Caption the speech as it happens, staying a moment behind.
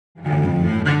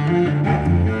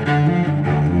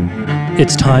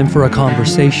It's time for a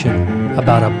conversation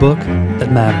about a book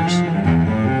that matters.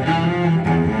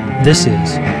 This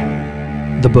is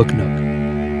The Book Nook.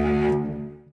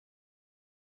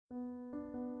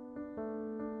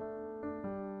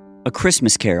 A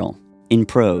Christmas Carol, in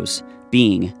prose,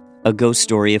 being A Ghost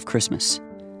Story of Christmas,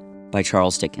 by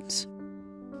Charles Dickens.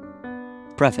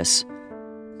 Preface.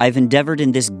 I've endeavored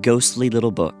in this ghostly little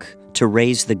book to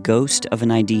raise the ghost of an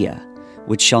idea,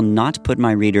 which shall not put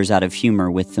my readers out of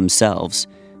humor with themselves,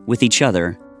 with each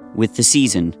other, with the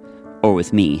season, or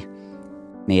with me.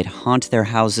 May it haunt their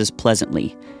houses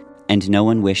pleasantly, and no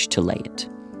one wish to lay it.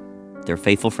 Their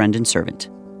faithful friend and servant,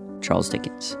 Charles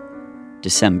Dickens.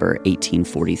 December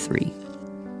 1843.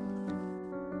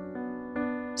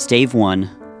 Stave 1,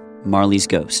 Marley's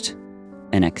Ghost,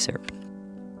 an excerpt.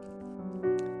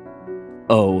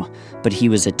 Oh, but he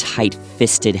was a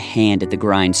tight-fisted hand at the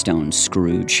grindstone,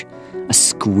 Scrooge. A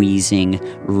squeezing,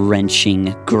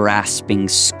 wrenching, grasping,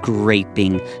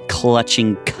 scraping,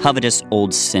 clutching, covetous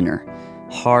old sinner,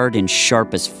 hard and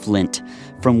sharp as flint,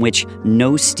 from which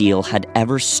no steel had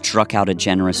ever struck out a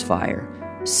generous fire,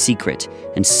 secret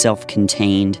and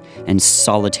self-contained and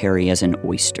solitary as an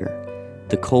oyster.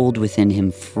 The cold within him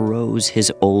froze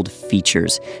his old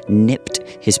features, nipped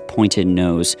his pointed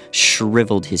nose,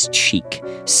 shriveled his cheek,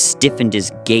 stiffened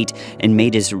his gait, and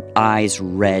made his eyes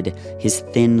red, his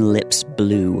thin lips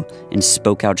blue, and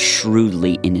spoke out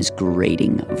shrewdly in his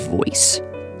grating voice.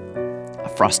 A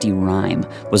frosty rime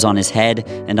was on his head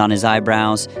and on his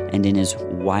eyebrows and in his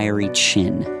wiry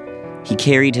chin. He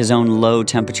carried his own low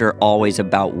temperature always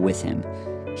about with him.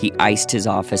 He iced his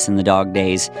office in the dog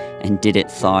days and did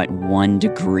it thaw at 1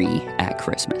 degree at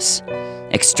Christmas.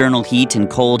 External heat and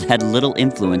cold had little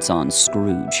influence on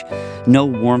Scrooge. No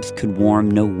warmth could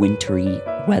warm, no wintry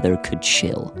weather could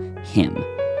chill him.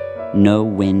 No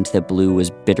wind that blew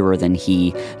was bitterer than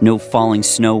he. No falling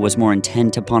snow was more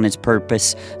intent upon its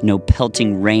purpose. No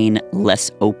pelting rain less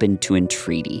open to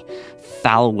entreaty.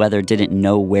 Foul weather didn't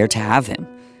know where to have him.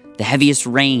 The heaviest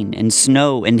rain and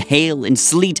snow and hail and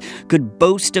sleet could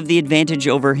boast of the advantage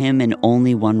over him in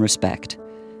only one respect.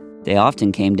 They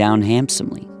often came down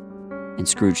handsomely, and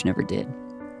Scrooge never did.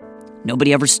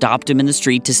 Nobody ever stopped him in the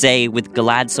street to say, with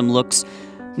gladsome looks,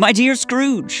 "My dear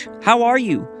Scrooge, how are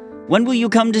you? When will you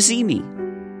come to see me?"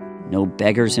 No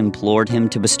beggars implored him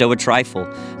to bestow a trifle.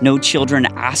 No children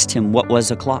asked him what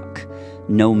was o'clock.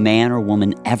 No man or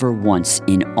woman ever once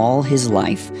in all his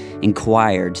life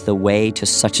inquired the way to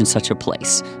such and such a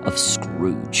place of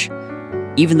Scrooge.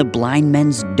 Even the blind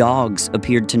men's dogs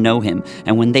appeared to know him,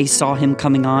 and when they saw him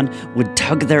coming on, would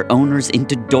tug their owners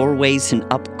into doorways and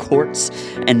up courts,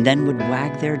 and then would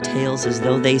wag their tails as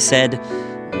though they said,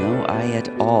 "No eye at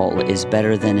all is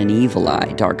better than an evil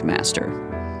eye, Dark Master."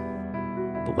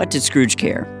 But what did Scrooge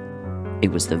care?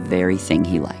 It was the very thing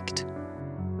he liked.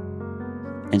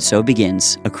 And so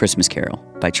begins A Christmas Carol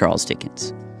by Charles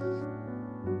Dickens.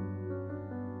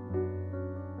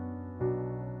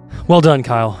 Well done,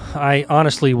 Kyle. I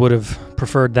honestly would have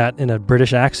preferred that in a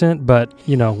British accent, but,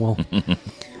 well...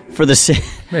 For the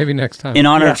maybe next time. In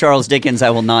honor of Charles Dickens,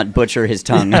 I will not butcher his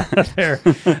tongue. Fair.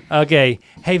 Okay.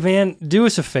 Hey, Van, do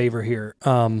us a favor here.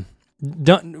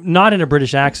 Not in a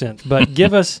British accent, but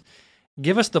give us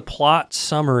the plot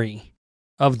summary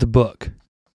of the book.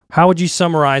 How would you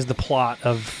summarize the plot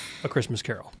of A Christmas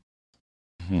Carol?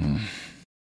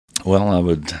 Well, I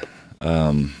would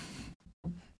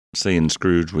say in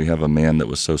Scrooge we have a man that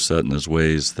was so set in his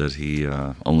ways that he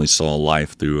only saw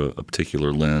life through a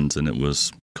particular lens, and it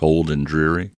was cold and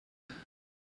dreary.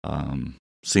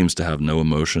 Seems to have no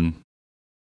emotion.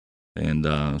 And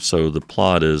so the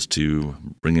plot is to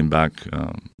bring him back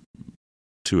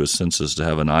to his senses, to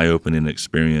have an eye-opening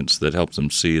experience that helps him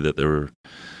see that there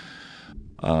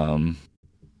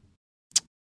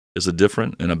is a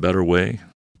different and a better way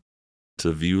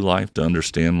to view life, to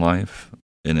understand life.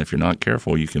 And if you're not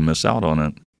careful, you can miss out on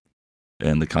it,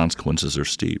 and the consequences are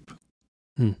steep.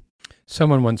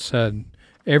 Someone once said,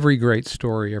 every great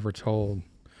story ever told,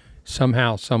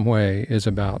 somehow, some way, is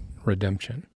about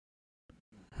redemption.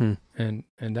 And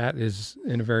that is,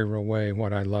 in a very real way,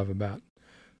 what I love about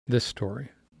this story.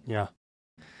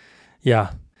 Yeah.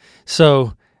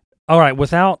 So, all right,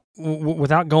 without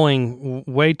going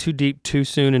way too deep too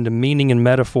soon into meaning and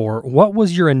metaphor, what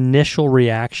was your initial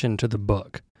reaction to the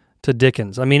book, to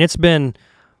Dickens? I mean, it's been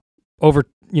over,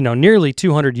 nearly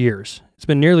 200 years. It's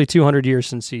been nearly 200 years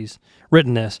since he's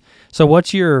written this. So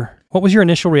what was your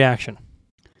initial reaction?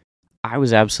 I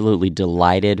was absolutely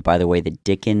delighted by the way that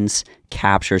Dickens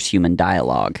captures human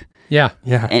dialogue. Yeah.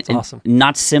 Yeah, And, it's awesome. and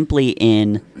not simply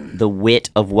in the wit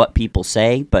of what people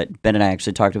say, but Ben and I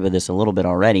actually talked about this a little bit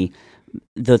already,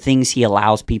 the things he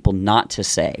allows people not to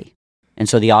say. And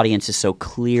so the audience is so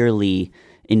clearly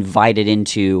invited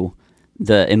into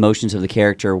the emotions of the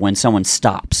character when someone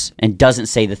stops and doesn't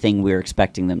say the thing we're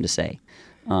expecting them to say.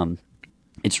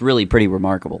 It's really pretty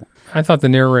remarkable. I thought the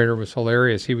narrator was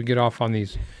hilarious. He would get off on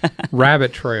these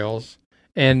rabbit trails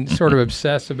and sort of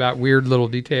obsess about weird little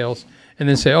details and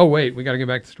then say, oh, wait, we got to get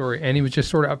back to the story. And he was just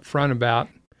sort of upfront about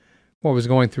what was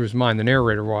going through his mind. The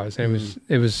narrator was. And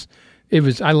it was,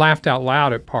 I laughed out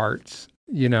loud at parts,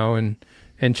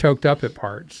 and choked up at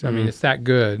parts. I mean, it's that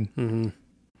good. Mm-hmm.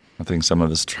 I think some of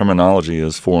his terminology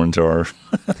is foreign to our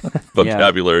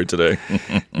vocabulary today.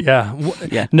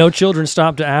 Yeah. No children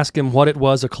stopped to ask him what it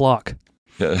was o'clock.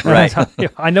 Right.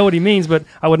 I know what he means, but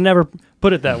I would never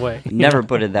put it that way. Never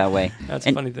put it that way. That's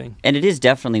a funny thing. And it is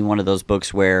definitely one of those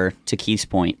books where, to Keith's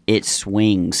point, it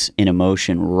swings in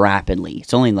emotion rapidly.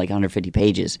 It's only like 150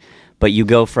 pages, but you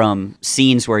go from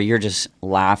scenes where you're just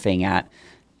laughing at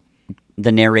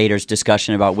the narrator's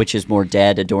discussion about which is more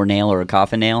dead, a doornail or a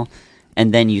coffin nail,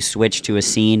 and then you switch to a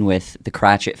scene with the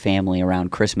Cratchit family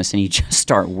around Christmas, and you just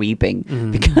start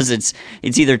weeping because it's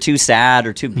either too sad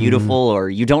or too beautiful, or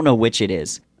you don't know which it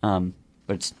is. But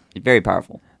it's very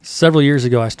powerful. Several years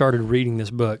ago, I started reading this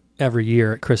book every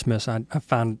year at Christmas. I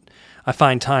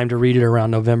find time to read it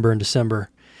around November and December.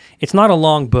 It's not a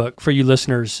long book for you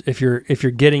listeners if you're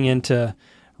getting into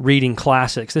reading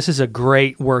classics. This is a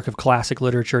great work of classic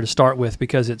literature to start with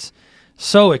because it's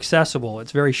so accessible.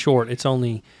 It's very short. It's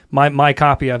only my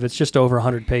copy of it's just over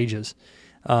 100 pages,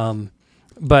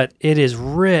 but it is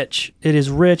rich. It is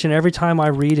rich, and every time I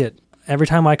read it, every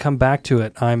time I come back to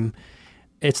it,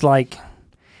 it's like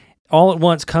all at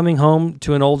once coming home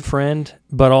to an old friend,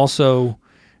 but also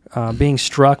being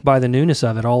struck by the newness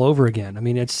of it all over again. I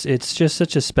mean, it's just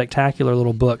such a spectacular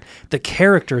little book. The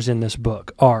characters in this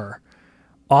book are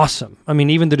awesome. I mean,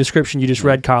 even the description you just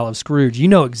read, Kyle, of Scrooge, you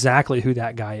know exactly who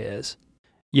that guy is.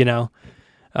 It's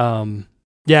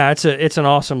an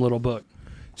awesome little book.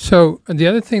 So the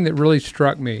other thing that really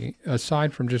struck me,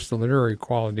 aside from just the literary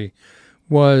quality,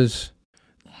 was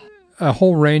a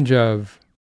whole range of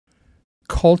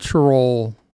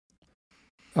cultural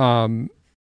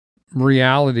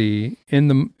reality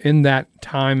in that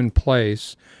time and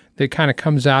place that kind of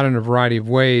comes out in a variety of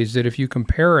ways. That if you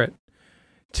compare it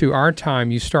to our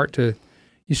time, you start to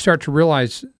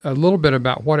realize a little bit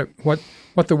about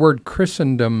what the word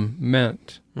Christendom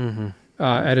meant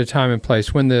at a time and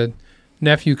place. When the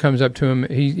nephew comes up to him,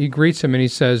 he greets him and he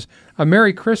says, "A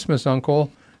Merry Christmas, Uncle.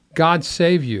 God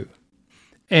save you."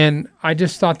 And I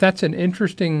just thought that's an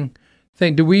interesting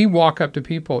thing. Do we walk up to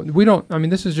people? We don't. I mean,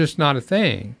 this is just not a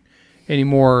thing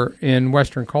anymore in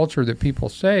Western culture that people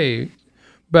say,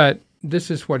 but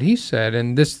this is what he said.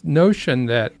 And this notion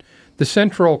that the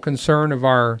central concern of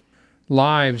our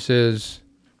lives is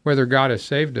whether God has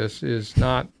saved us is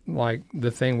not like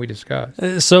the thing we discuss.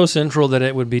 It's so central that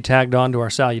it would be tagged on to our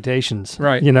salutations.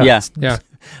 Right. Yeah.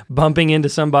 Bumping into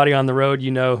somebody on the road,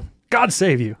 God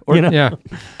save you. Yeah.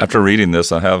 After reading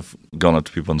this, I have gone up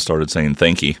to people and started saying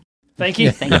thank you. Thank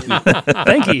you. Thank you.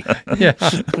 Thank you. Yeah.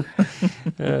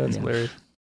 That's hilarious.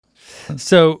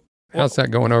 So how's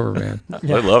that going over, man? I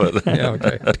love it. Yeah,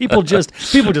 okay. people just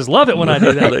love it when I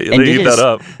do that. they eat that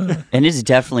up. And it's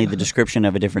definitely the description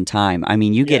of a different time. I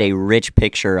mean, you get a rich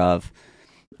picture of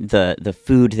the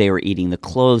food they were eating, the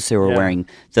clothes they were wearing,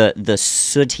 the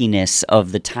sootiness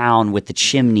of the town with the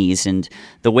chimneys and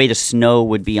the way the snow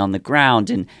would be on the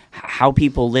ground and how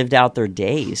people lived out their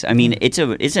days. I mean, it's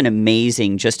an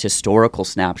amazing just historical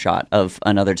snapshot of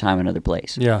another time, another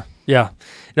place. Yeah.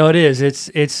 No, it is.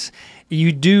 It's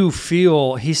you do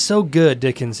feel he's so good.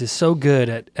 Dickens is so good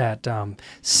at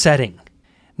setting.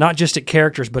 Not just at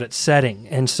characters, but at setting.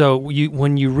 And so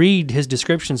when you read his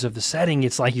descriptions of the setting,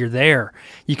 it's like you're there.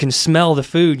 You can smell the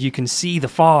food. You can see the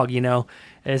fog,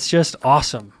 It's just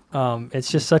awesome.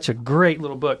 It's just such a great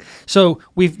little book. So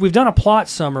we've done a plot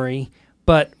summary,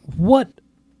 but what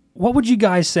would you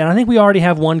guys say? And I think we already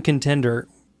have one contender,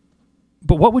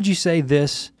 but what would you say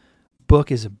this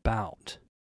book is about?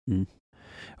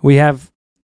 We have,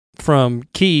 from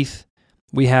Keith,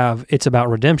 it's about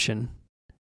redemption.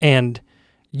 And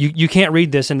you can't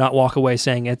read this and not walk away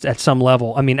saying it's at some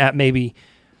level, I mean, at maybe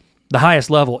the highest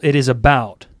level, it is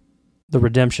about the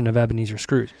redemption of Ebenezer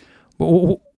Scrooge.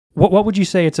 What would you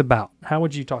say it's about? How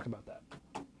would you talk about that?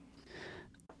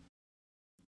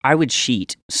 I would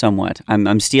cheat somewhat.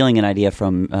 I'm stealing an idea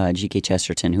from G.K.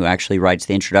 Chesterton, who actually writes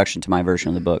the introduction to my version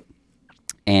of the book.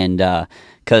 And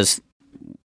because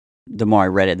the more I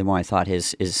read it, the more I thought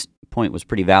his point was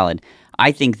pretty valid.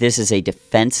 I think this is a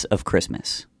defense of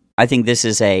Christmas. I think this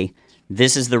is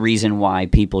the reason why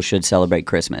people should celebrate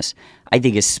Christmas. I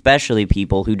think especially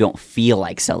people who don't feel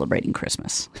like celebrating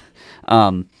Christmas.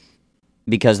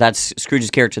 Because that's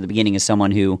Scrooge's character at the beginning is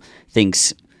someone who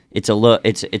thinks it's a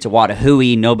wad of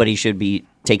hooey, nobody should be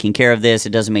taking care of this,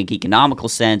 it doesn't make economical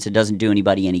sense, it doesn't do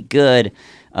anybody any good,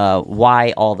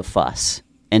 why all the fuss?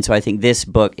 And so I think this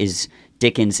book is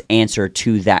Dickens' answer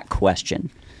to that question.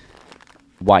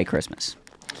 Why Christmas?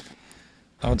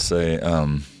 I would say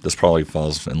this probably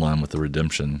falls in line with the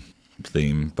redemption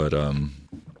theme, but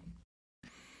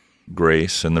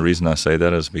grace, and the reason I say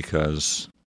that is because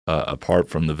apart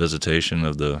from the visitation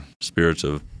of the spirits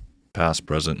of past,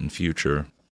 present, and future,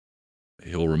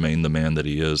 he'll remain the man that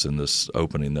he is in this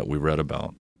opening that we read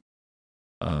about.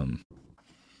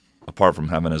 Apart from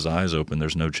having his eyes open,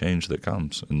 there's no change that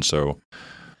comes. And so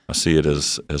I see it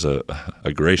as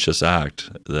a gracious act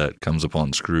that comes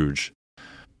upon Scrooge,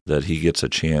 that he gets a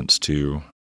chance to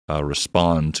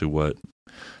respond to what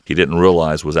he didn't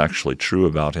realize was actually true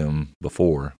about him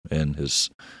before in his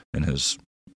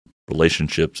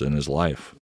relationships in his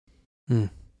life. You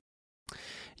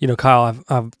know, Kyle,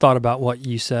 I've thought about what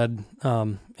you said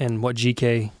and what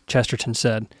G.K. Chesterton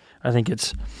said. I think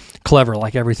it's clever,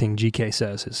 like everything G.K.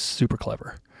 says is super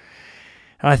clever.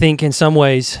 And I think in some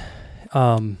ways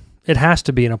it has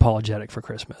to be an apologetic for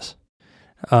Christmas.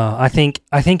 I think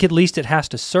at least it has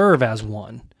to serve as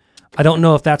one. I don't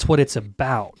know if that's what it's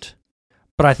about,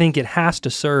 but I think it has to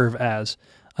serve as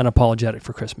an apologetic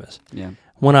for Christmas. Yeah.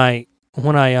 When I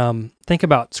think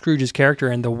about Scrooge's character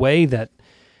and the way that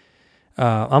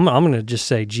I'm going to just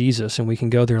say Jesus, and we can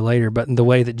go there later, but in the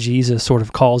way that Jesus sort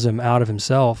of calls him out of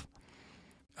himself,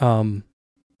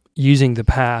 using the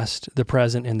past, the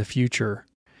present, and the future,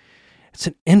 it's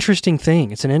an interesting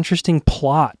thing. It's an interesting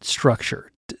plot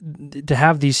structure to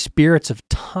have these spirits of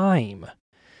time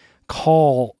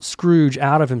call Scrooge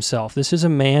out of himself. This is a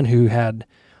man who had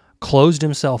closed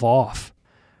himself off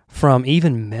from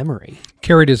even memory.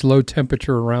 Carried his low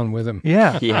temperature around with him.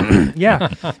 Yeah.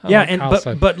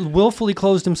 But willfully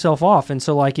closed himself off. And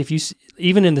so, like, if you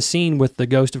even in the scene with the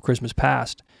Ghost of Christmas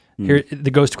Past, here the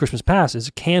Ghost of Christmas Past is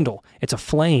a candle. It's a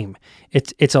flame.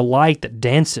 It's a light that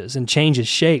dances and changes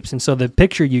shapes. And so the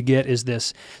picture you get is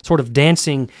this sort of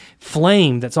dancing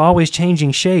flame that's always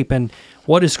changing shape. And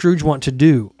what does Scrooge want to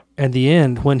do? At the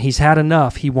end, when he's had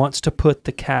enough, he wants to put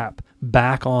the cap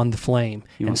back on the flame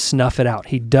and snuff it out.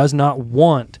 He does not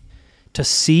want to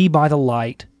see by the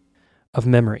light of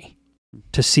memory,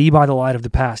 to see by the light of the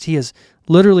past. He has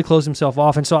literally closed himself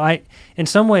off. And so in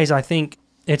some ways, I think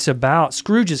it's about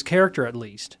Scrooge's character, at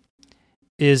least,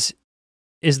 is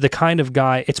the kind of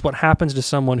guy, it's what happens to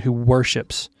someone who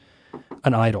worships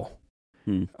an idol.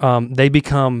 They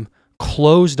become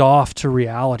closed off to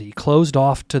reality, closed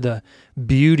off to the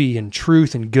beauty and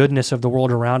truth and goodness of the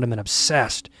world around them, and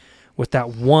obsessed with that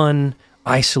one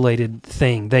isolated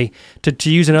thing. They, to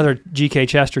use another G.K.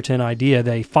 Chesterton idea,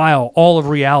 they file all of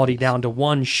reality down to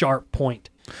one sharp point.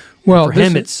 Well, for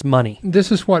him, it's money.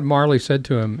 This is what Marley said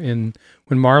to him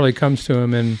when Marley comes to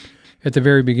him, and at the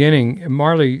very beginning,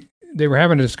 they were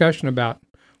having a discussion about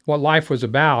what life was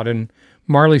about, and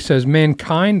Marley says,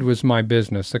 "Mankind was my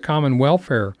business. The common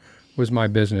welfare was my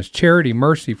business. Charity,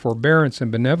 mercy, forbearance,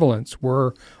 and benevolence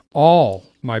were all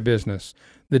my business.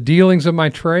 The dealings of my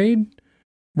trade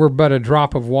were but a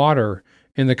drop of water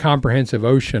in the comprehensive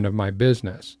ocean of my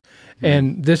business."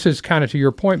 And this is kind of to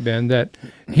your point, Ben, that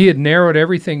he had narrowed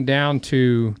everything down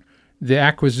to the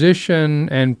acquisition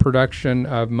and production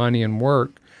of money and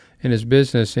work in his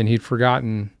business, and he'd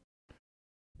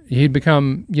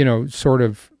become, sort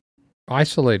of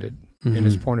isolated in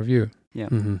his point of view. Yeah.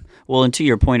 Well, and to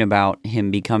your point about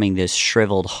him becoming this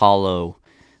shriveled, hollow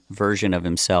version of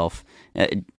himself,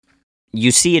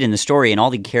 you see it in the story, and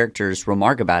all the characters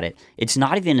remark about it. It's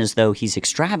not even as though he's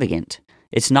extravagant.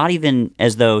 It's not even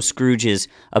as though Scrooge is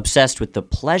obsessed with the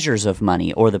pleasures of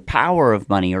money or the power of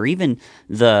money or even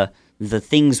the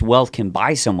things wealth can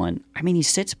buy someone. I mean, he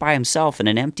sits by himself in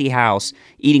an empty house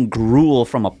eating gruel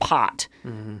from a pot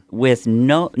with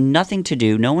nothing to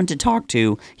do, no one to talk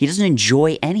to. He doesn't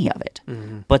enjoy any of it.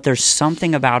 But there's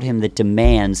something about him that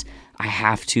demands, I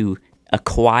have to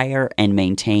acquire and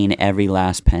maintain every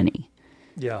last penny.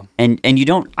 Yeah. And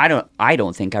I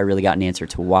don't think I really got an answer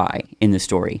to why in the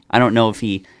story. I don't know if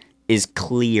he is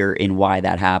clear in why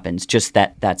that happens, just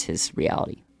that's his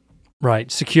reality.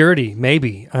 Right. Security,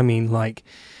 maybe. I mean, like,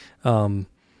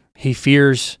 he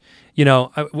fears,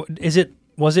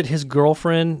 was it his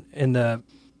girlfriend in the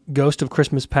Ghost of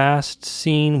Christmas Past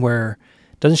scene where,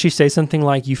 doesn't she say something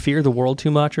like, "You fear the world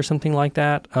too much," or something like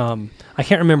that? I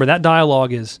can't remember. That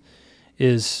dialogue is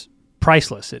is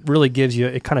priceless. It really gives you,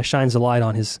 it kind of shines a light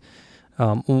on his,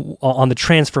 on the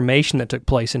transformation that took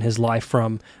place in his life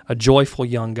from a joyful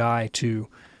young guy to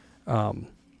kind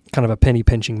of a penny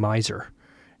pinching miser.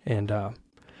 And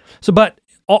but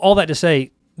all that to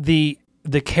say, the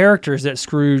characters that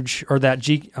Scrooge, or that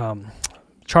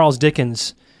Charles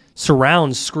Dickens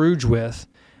surrounds Scrooge with,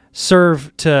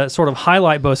 serve to sort of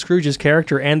highlight both Scrooge's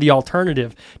character and the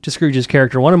alternative to Scrooge's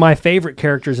character. One of my favorite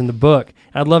characters in the book,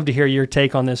 I'd love to hear your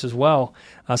take on this as well,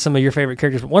 some of your favorite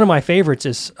characters, but one of my favorites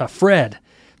is Fred,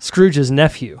 Scrooge's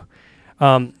nephew.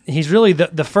 He's really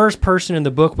the first person in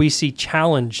the book we see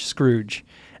challenge Scrooge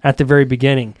at the very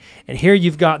beginning. And here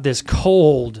you've got this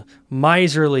cold,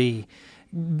 miserly,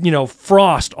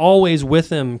 Frost always with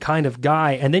him kind of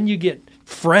guy, and then you get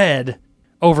Fred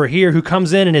over here, who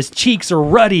comes in and his cheeks are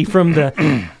ruddy from the,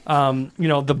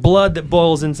 the blood that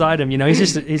boils inside him.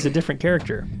 He's a different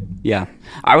character. Yeah,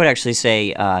 I would actually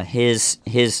say his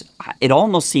it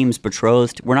almost seems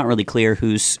betrothed. We're not really clear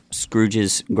who's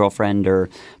Scrooge's girlfriend or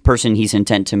person he's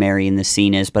intent to marry in this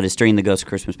scene is, but it's during the Ghost of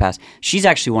Christmas Past. She's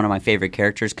actually one of my favorite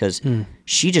characters because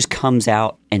she just comes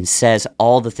out and says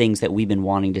all the things that we've been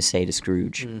wanting to say to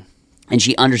Scrooge, and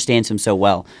she understands him so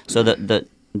well. So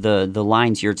the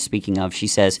lines you're speaking of, she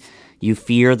says, "You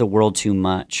fear the world too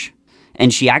much."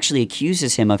 And she actually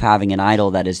accuses him of having an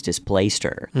idol that has displaced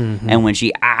her. Mm-hmm. And when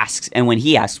he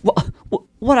asks,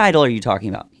 what idol are you talking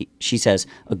about? She says,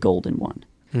 "A golden one."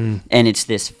 And it's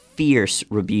this fierce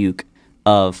rebuke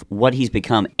of what he's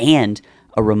become, and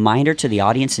a reminder to the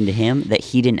audience and to him that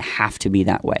he didn't have to be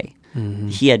that way. Mm-hmm.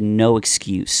 He had no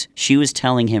excuse. She was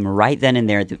telling him right then and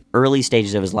there at the early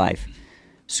stages of his life,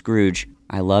 "Scrooge,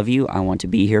 I love you, I want to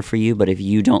be here for you, but if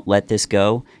you don't let this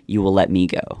go, you will let me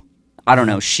go." I don't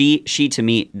know. She to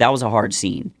me, that was a hard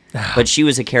scene, but she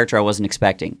was a character I wasn't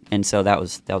expecting, and so that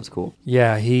was cool.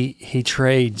 Yeah, he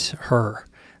trades her,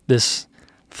 this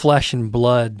flesh and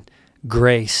blood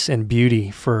grace and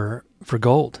beauty for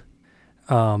gold.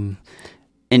 And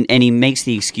he makes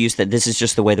the excuse that this is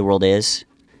just the way the world is,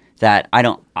 that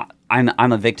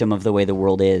I'm a victim of the way the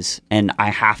world is, and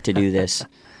I have to do this.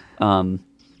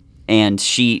 And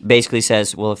she basically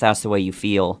says, "Well, if that's the way you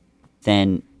feel,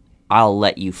 then I'll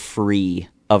let you free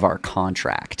of our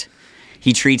contract."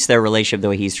 He treats their relationship the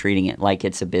way he's treating it, like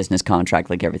it's a business contract,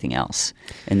 like everything else,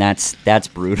 and that's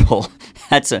brutal.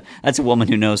 That's a woman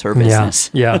who knows her business.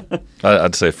 Yeah.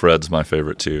 I'd say Fred's my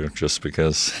favorite too, just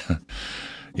because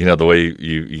the way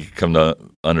you come to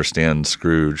understand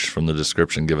Scrooge from the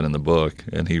description given in the book,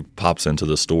 and he pops into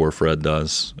the store, Fred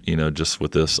does, just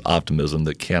with this optimism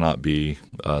that cannot be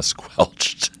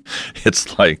squelched.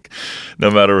 It's like,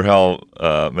 no matter how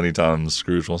many times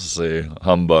Scrooge wants to say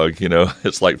humbug,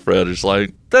 it's like Fred is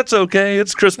like, "That's okay,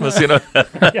 it's Christmas," It's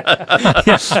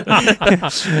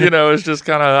just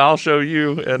kind of, "I'll show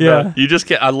you," and you just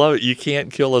can't. I love it. You can't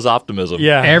kill his optimism.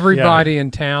 Yeah, everybody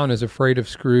in town is afraid of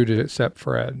Scrooge except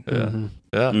Fred. Yeah,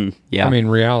 Mm-hmm. Yeah. I mean,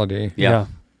 reality. Yeah.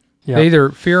 They either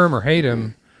fear him or hate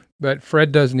him, but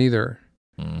Fred doesn't either.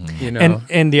 Mm-hmm.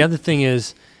 And the other thing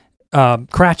is,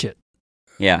 Cratchit.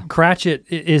 Yeah, Cratchit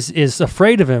is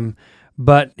afraid of him,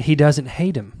 but he doesn't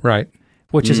hate him. Right.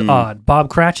 Which is odd. Bob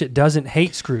Cratchit doesn't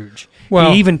hate Scrooge.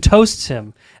 Well, he even toasts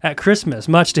him at Christmas,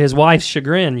 much to his wife's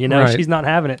chagrin. Right. She's not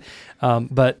having it.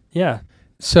 But yeah.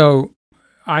 So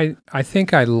I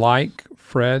think I like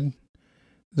Fred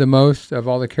the most of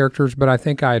all the characters, but I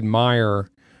think I admire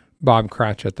Bob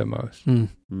Cratchit the most.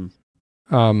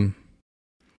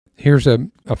 Here's a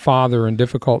father in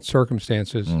difficult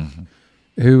circumstances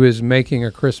who is making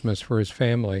a Christmas for his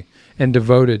family and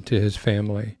devoted to his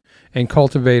family and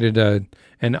cultivated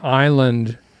an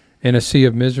island in a sea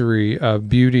of misery of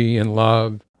beauty and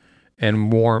love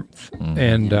and warmth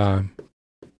and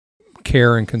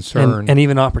care and concern. And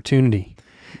even opportunity.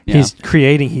 Yeah.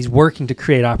 He's working to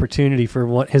create opportunity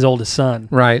for his oldest son.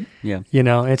 Right. Yeah.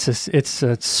 It's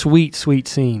a sweet, sweet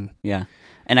scene. Yeah.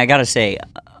 And I got to say,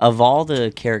 of all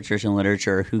the characters in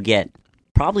literature who get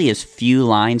probably as few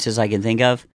lines as I can think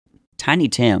of, Tiny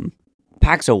Tim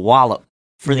packs a wallop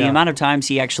for the amount of times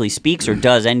he actually speaks or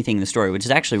does anything in the story, which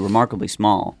is actually remarkably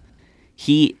small.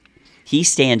 He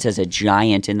stands as a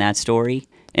giant in that story,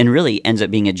 and really ends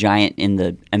up being a giant in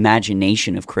the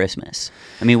imagination of Christmas.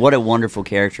 I mean, what a wonderful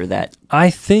character that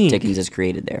Dickens has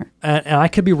created there. And I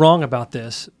could be wrong about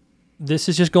this. This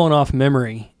is just going off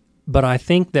memory, but I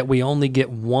think that we only get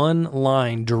one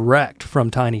line direct from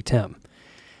Tiny Tim.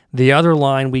 The other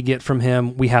line we get from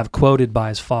him, we have quoted by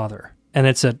his father. And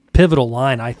it's a pivotal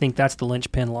line. I think that's the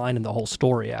linchpin line in the whole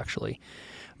story, actually.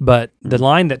 But the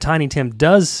line that Tiny Tim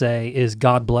does say is,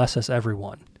 "God bless us,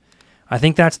 everyone." I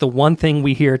think that's the one thing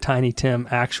we hear Tiny Tim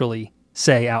actually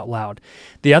say out loud.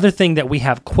 The other thing that we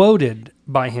have quoted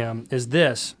by him is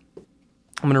this.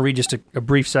 I'm going to read just a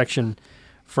brief section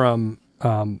from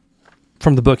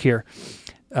the book here.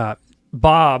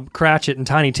 Bob Cratchit and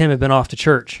Tiny Tim have been off to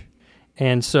church,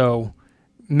 and so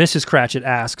Mrs. Cratchit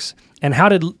asks, "And how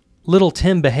did little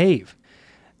Tim behave?"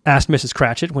 asked Mrs.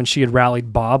 Cratchit when she had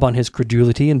rallied Bob on his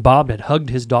credulity, and Bob had hugged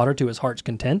his daughter to his heart's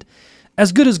content.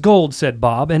 "As good as gold," said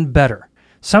Bob, "and better.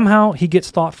 Somehow he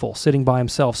gets thoughtful, sitting by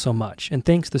himself so much, and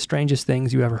thinks the strangest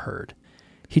things you ever heard.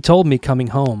 He told me coming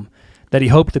home that he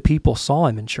hoped the people saw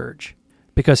him in church,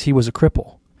 because he was a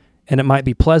cripple, and it might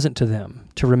be pleasant to them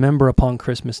to remember upon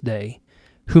Christmas Day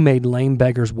who made lame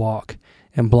beggars walk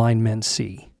and blind men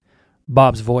see."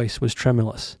 Bob's voice was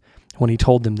tremulous when he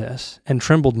told them this, and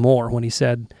trembled more when he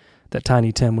said that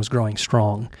Tiny Tim was growing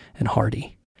strong and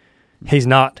hardy. He's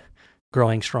not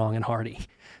growing strong and hardy.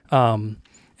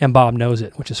 And Bob knows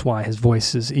it, which is why his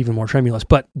voice is even more tremulous.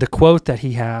 But the quote that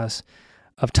he has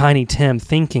of Tiny Tim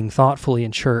thinking thoughtfully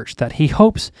in church that he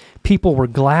hopes people were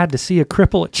glad to see a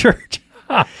cripple at church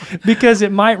because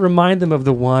it might remind them of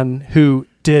the one who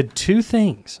did two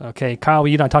things. Okay, Kyle,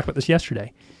 you and I talked about this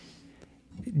yesterday.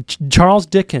 Charles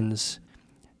Dickens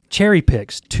cherry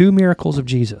picks two miracles of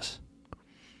Jesus.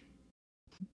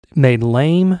 Made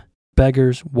lame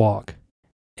beggars walk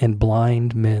and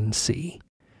blind men see.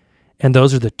 And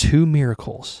those are the two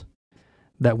miracles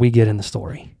that we get in the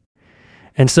story.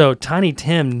 And so Tiny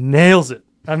Tim nails it.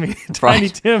 I mean, Tiny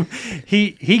Tim,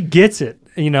 he gets it.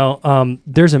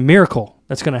 There's a miracle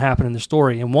that's going to happen in the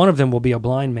story, and one of them will be a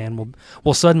blind man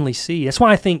will suddenly see. That's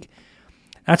why I think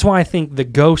the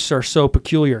ghosts are so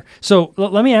peculiar. So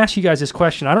let me ask you guys this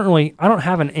question. I don't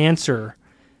have an answer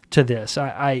to this.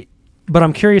 But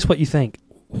I'm curious what you think.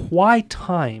 Why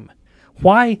time?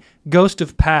 Why ghost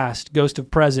of past, ghost of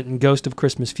present, and ghost of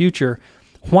Christmas future?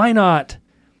 Why not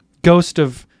ghost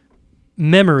of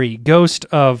memory, ghost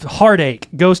of heartache,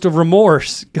 ghost of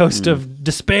remorse, ghost of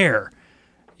despair?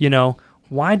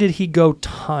 Why did he go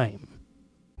time?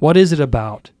 What is it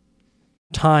about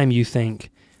time, you think,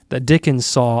 that Dickens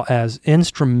saw as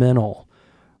instrumental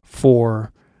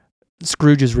for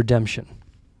Scrooge's redemption?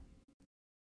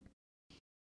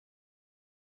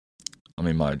 I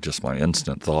mean, my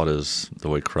instant thought is the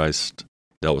way Christ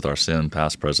dealt with our sin,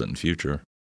 past, present, and future,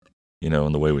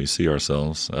 and the way we see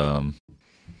ourselves.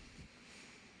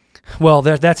 Well,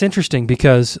 that's interesting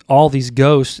because all these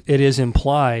ghosts, it is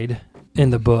implied in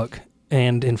the book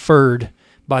and inferred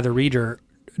by the reader,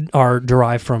 are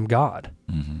derived from God.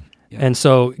 Mm-hmm. Yeah. And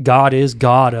so God is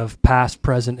God of past,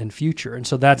 present, and future. And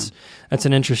so that's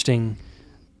an interesting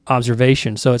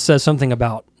observation. So it says something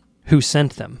about who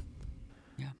sent them.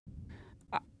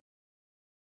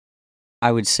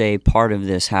 I would say part of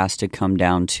this has to come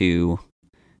down to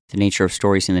the nature of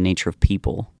stories and the nature of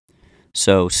people.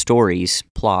 So stories,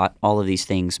 plot, all of these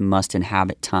things must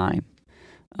inhabit time.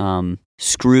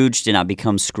 Scrooge did not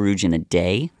become Scrooge in a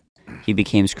day. He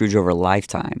became Scrooge over a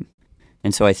lifetime.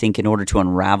 And so I think in order to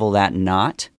unravel that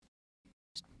knot,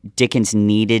 Dickens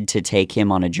needed to take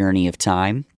him on a journey of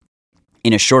time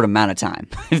in a short amount of time,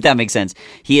 if that makes sense.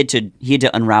 He had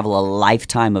to unravel a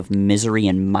lifetime of misery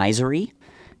and misery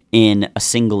in a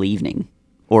single evening,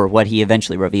 or what he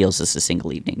eventually reveals as a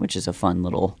single evening, which is a fun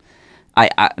little.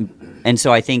 And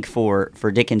so I think for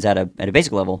Dickens at a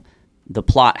basic level, the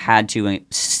plot had to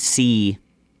see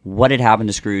what had happened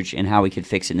to Scrooge and how we could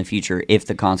fix it in the future if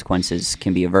the consequences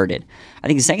can be averted. I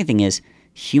think the second thing is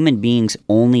human beings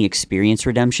only experience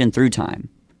redemption through time.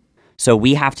 So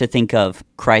we have to think of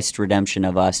Christ's redemption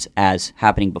of us as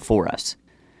happening before us.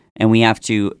 And we have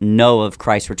to know of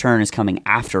Christ's return as coming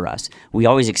after us. We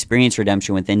always experience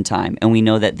redemption within time, and we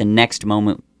know that the next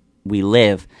moment we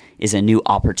live is a new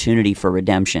opportunity for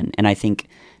redemption. And I think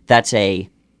that's a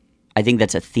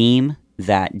theme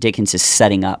that Dickens is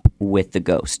setting up with the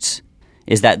ghosts,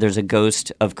 is that there's a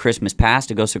ghost of Christmas past,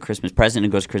 a ghost of Christmas present,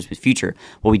 and a ghost of Christmas future.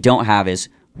 What we don't have is,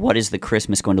 what is the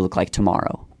Christmas going to look like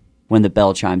tomorrow when the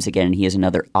bell chimes again and he has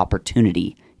another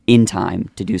opportunity in time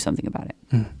to do something about it?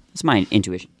 That's my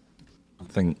intuition. I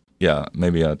think,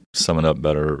 maybe I sum it up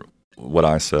better what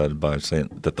I said by saying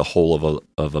that the whole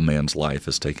of a man's life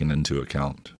is taken into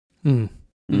account.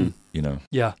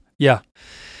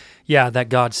 Yeah, that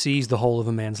God sees the whole of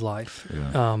a man's life,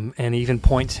 and even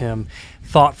points him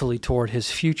thoughtfully toward his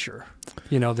future.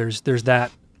 There's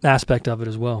that aspect of it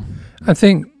as well. I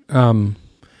think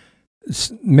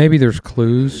maybe there's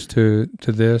clues to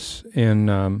this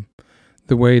in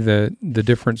the way that the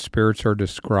different spirits are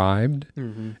described,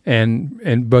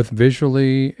 and both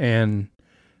visually and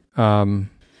the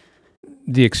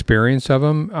experience of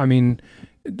them. I mean,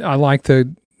 I like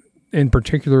in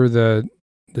particular the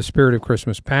the Spirit of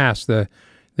Christmas Past, the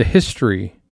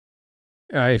history.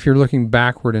 If you're looking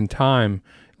backward in time,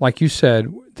 like you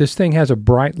said, this thing has a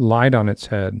bright light on its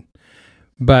head,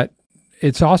 but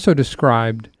it's also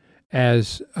described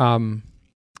as, I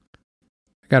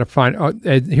got to find,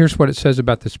 here's what it says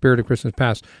about the Spirit of Christmas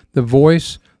Past. The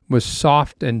voice was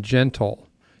soft and gentle,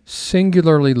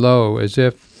 singularly low, as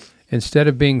if instead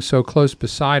of being so close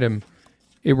beside him,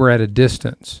 it were at a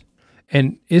distance.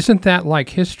 And isn't that like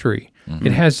history? Mm-hmm.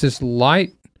 It has this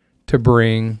light to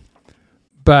bring,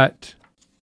 but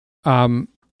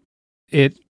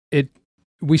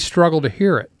we struggle to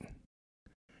hear it,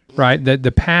 right? That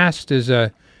the past is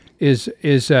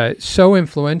so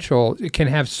influential. It can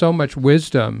have so much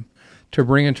wisdom to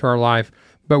bring into our life,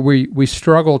 but we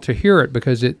struggle to hear it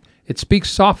because it speaks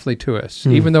softly to us,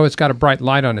 even though it's got a bright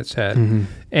light on its head. Mm-hmm.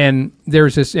 And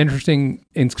there's this interesting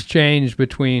exchange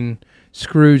between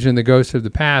Scrooge and the ghost of the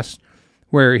past,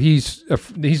 where he's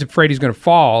afraid he's going to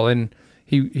fall, and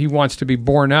he wants to be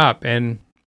borne up, and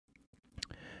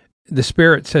the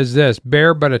Spirit says this,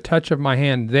 "Bear but a touch of my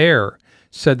hand there,"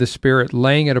 said the Spirit,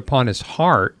 laying it upon his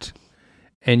heart,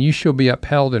 "and you shall be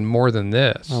upheld in more than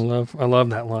this." I love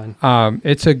that line.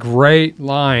 It's a great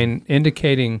line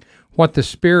indicating what the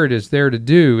Spirit is there to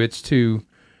do. It's to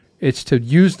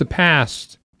use the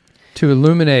past to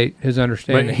illuminate his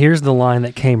understanding. But here's the line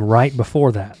that came right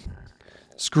before that.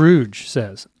 Scrooge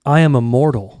says, "I am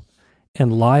immortal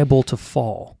and liable to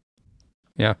fall."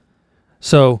 Yeah.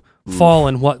 So, fall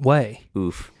in what way?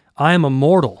 Oof. I am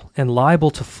immortal and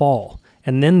liable to fall.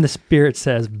 And then the Spirit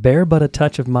says, "Bear but a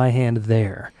touch of my hand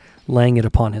there, laying it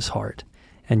upon his heart,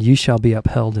 and you shall be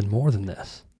upheld in more than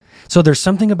this." So there's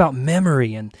something about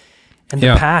memory and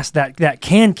the past that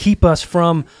can keep us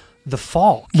from the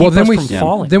fall.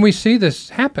 Then we see this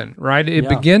happen, right? It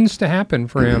begins to happen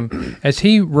for him as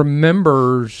he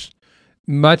remembers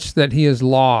much that he has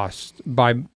lost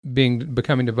by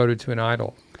becoming devoted to an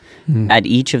idol. At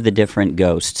each of the different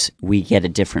ghosts, we get a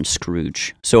different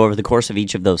Scrooge. So over the course of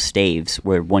each of those staves,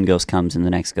 where one ghost comes and the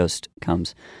next ghost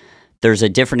comes, there's a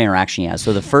different interaction he has.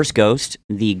 So the first ghost,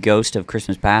 the ghost of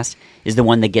Christmas Past, is the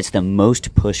one that gets the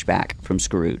most pushback from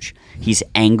Scrooge. He's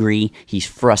angry, he's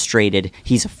frustrated,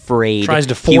 he's afraid. Tries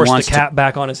to force the cap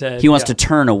back on his head. He wants to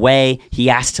turn away. He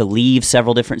asks to leave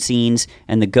several different scenes,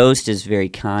 and the ghost is very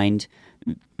kind,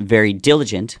 very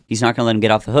diligent. He's not going to let him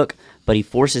get off the hook, but he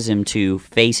forces him to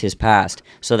face his past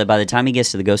so that by the time he gets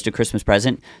to the ghost of Christmas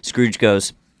Present, Scrooge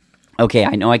goes, "Okay,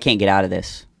 I know I can't get out of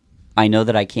this. I know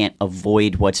that I can't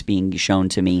avoid what's being shown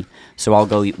to me, so I'll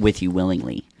go with you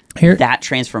willingly." That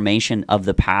transformation of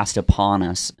the past upon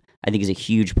us, I think, is a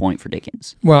huge point for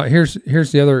Dickens. Well, here's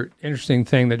the other interesting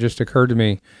thing that just occurred to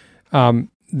me. At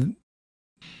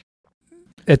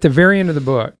the very end of the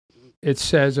book, it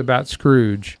says about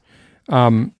Scrooge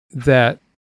that,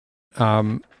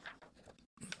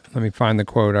 let me find the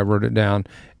quote, I wrote it down.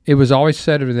 "It was always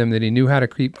said of them that he knew how to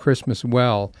keep Christmas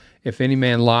well, if any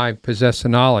man live possessed the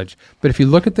knowledge." But if you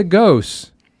look at the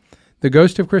ghosts, the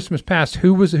ghost of Christmas Past,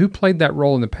 who played that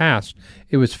role in the past?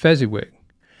 It was Fezziwig.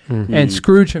 Mm-hmm. And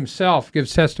Scrooge himself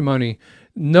gives testimony,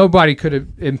 nobody could have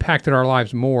impacted our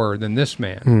lives more than this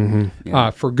man,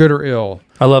 for good or ill.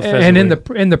 I love Fezziwig. And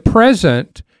in the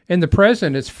present,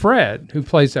 it's Fred who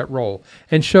plays that role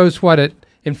and shows what an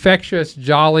infectious,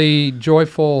 jolly,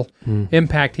 joyful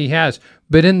impact he has.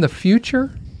 But in the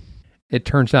future, it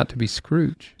turns out to be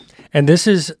Scrooge. And this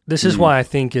is why I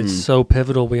think it's so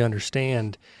pivotal we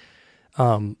understand.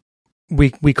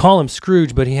 We call him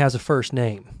Scrooge, but he has a first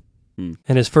name.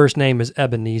 And his first name is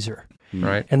Ebenezer.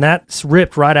 Right. And that's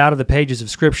ripped right out of the pages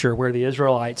of Scripture where the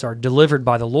Israelites are delivered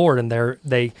by the Lord, and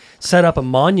they set up a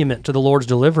monument to the Lord's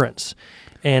deliverance.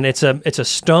 And it's a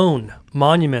stone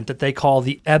monument that they call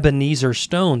the Ebenezer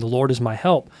stone. The Lord is my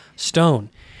help stone.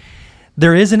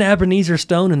 There is an Ebenezer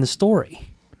stone in the story,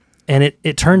 and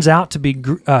it turns out to be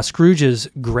Scrooge's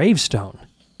gravestone.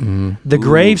 Mm-hmm. The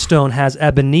gravestone has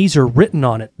Ebenezer written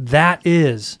on it. That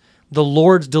is the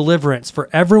Lord's deliverance for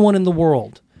everyone in the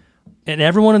world. And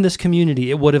everyone in this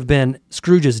community, it would have been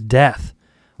Scrooge's death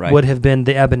would have been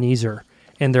the Ebenezer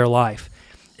in their life.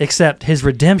 Except his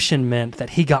redemption meant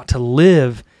that he got to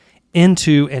live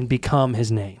into and become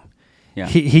his name. Yeah.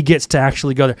 He gets to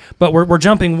actually go there. But we're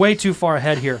jumping way too far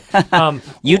ahead here.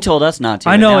 You told us not to.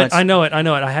 I know it.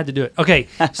 I had to do it. Okay,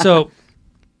 so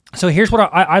here's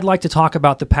what I'd like to talk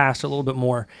about the past a little bit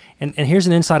more. And here's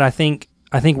an insight I think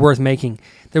worth making.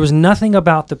 There was nothing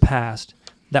about the past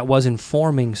that was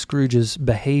informing Scrooge's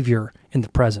behavior in the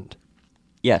present.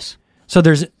 Yes. So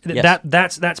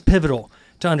that's pivotal.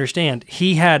 to understand.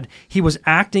 He was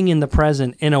acting in the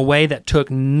present in a way that took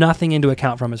nothing into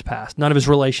account from his past, none of his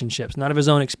relationships, none of his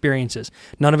own experiences,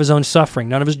 none of his own suffering,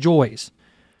 none of his joys.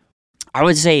 I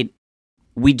would say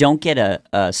we don't get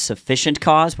a sufficient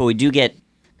cause, but we do get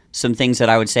some things that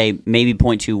I would say maybe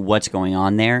point to what's going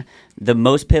on there. The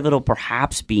most pivotal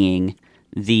perhaps being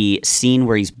the scene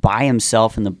where he's by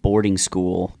himself in the boarding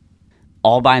school,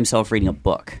 all by himself reading a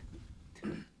book.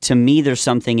 To me, there's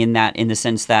something in that, in the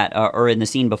sense that, or in the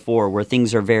scene before, where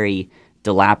things are very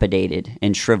dilapidated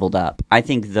and shriveled up. I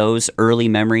think those early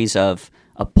memories of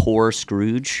a poor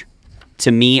Scrooge,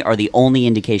 to me, are the only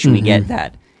indication we get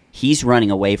that he's running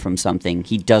away from something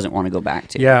he doesn't want to go back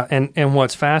to. Yeah, and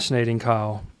what's fascinating,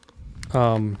 Kyle,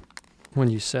 when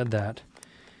you said that.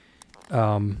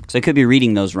 So I could be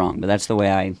reading those wrong, but that's the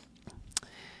way I...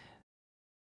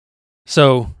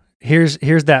 So... Here's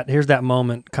that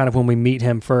moment, kind of when we meet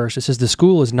him first. It says, "The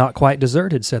school is not quite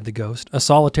deserted," said the ghost. "A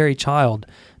solitary child,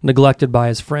 neglected by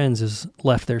his friends, is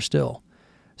left there still."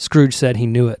 Scrooge said he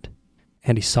knew it,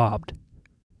 and he sobbed.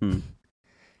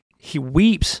 He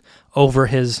weeps over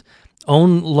his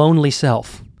own lonely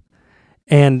self.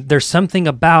 And there's something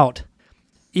about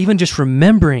even just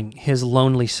remembering his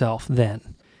lonely self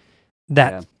then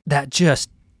that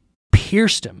just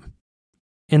pierced him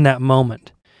in that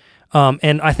moment.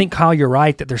 And I think, Kyle, you're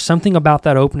right, that there's something about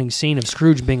that opening scene of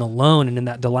Scrooge being alone and in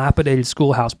that dilapidated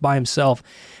schoolhouse by himself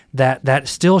that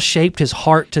still shaped his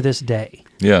heart to this day.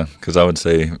 Yeah, because I would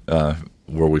say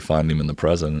where we find him in the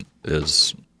present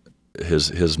is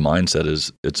his mindset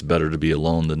is, it's better to be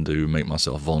alone than to make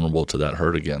myself vulnerable to that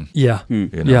hurt again. Yeah. You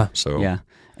know? Yeah. So yeah.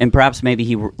 And perhaps maybe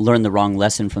he learned the wrong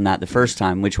lesson from that the first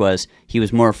time, which was he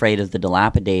was more afraid of the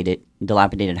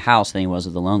dilapidated house than he was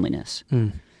of the loneliness.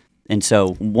 And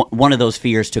so one of those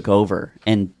fears took over,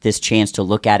 and this chance to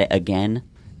look at it again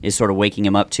is sort of waking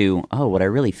him up to, oh, what I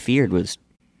really feared was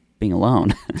being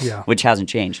alone, which hasn't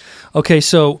changed. Okay,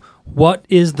 so what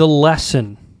is the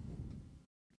lesson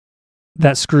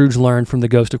that Scrooge learned from the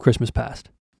Ghost of Christmas Past?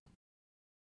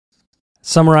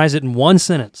 Summarize it in one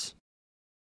sentence.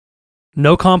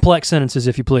 No complex sentences,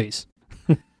 if you please.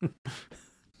 I'm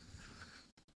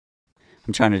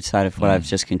trying to decide if what I've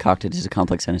just concocted is a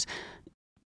complex sentence.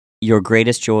 Your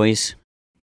greatest joys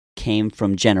came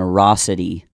from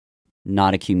generosity,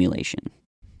 not accumulation.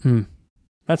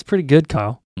 That's pretty good,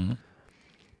 Kyle.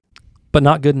 But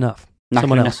not good enough. Not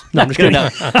Someone good else. enough. No, I'm Not just good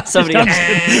kidding. enough. Somebody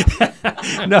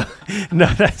else. No,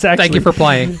 that's actually... Thank you for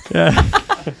playing.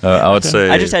 I would say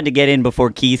I just had to get in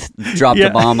before Keith dropped the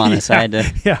bomb on us. I had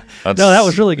to. Yeah. No, that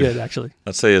was really good, actually.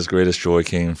 I'd say his greatest joy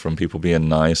came from people being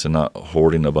nice and not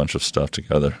hoarding a bunch of stuff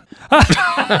together.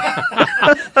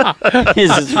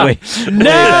 His is way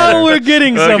Now we're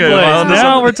getting someplace. well,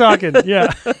 Now we're talking.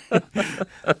 Yeah.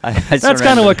 That's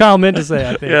kind of what Kyle meant to say,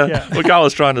 I think. Yeah. What Kyle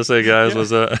was trying to say, guys,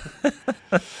 was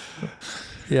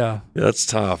Yeah. that's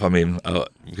tough. I mean,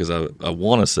 because I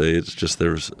want to say it's just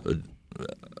there's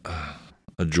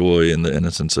a joy in the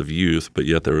innocence of youth, but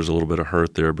yet there was a little bit of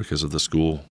hurt there because of the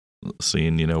school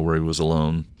scene, where he was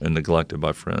alone and neglected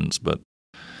by friends. But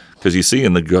because you see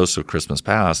in the Ghost of Christmas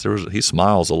Past, he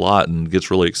smiles a lot and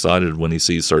gets really excited when he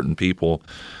sees certain people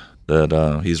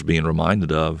that he's being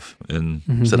reminded of, and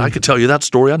said, "I could tell you that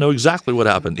story. I know exactly what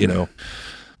happened."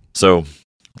 So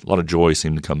a lot of joy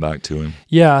seemed to come back to him.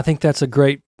 Yeah, I think that's a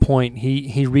great point.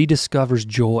 He rediscovers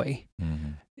joy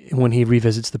when he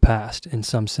revisits the past. In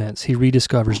some sense, he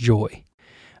rediscovers joy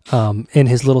in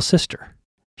his little sister.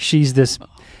 She's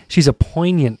a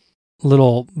poignant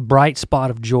little bright spot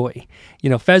of joy.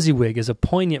 Fezziwig is a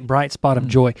poignant bright spot of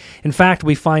joy. In fact,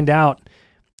 we find out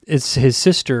it's his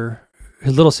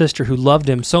little sister, who loved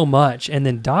him so much and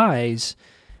then dies,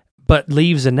 but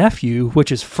leaves a nephew,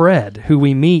 which is Fred, who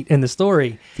we meet in the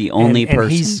story. The only person.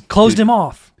 And he's closed him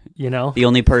off, The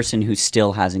only person who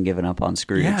still hasn't given up on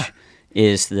Scrooge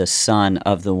is the son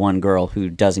of the one girl who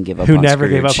doesn't give up on Scrooge. Who never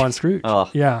gave up on Scrooge. Oh.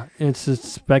 Yeah, it's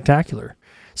spectacular.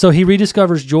 So he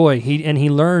rediscovers joy, he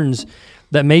learns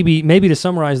that maybe to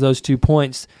summarize those 2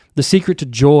 points, the secret to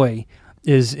joy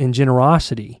is in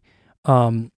generosity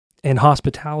and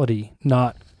hospitality,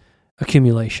 not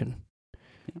accumulation.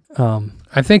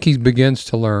 I think he begins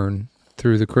to learn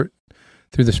through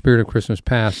the Spirit of Christmas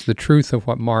Past the truth of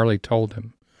what Marley told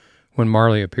him when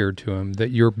Marley appeared to him,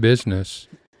 that your business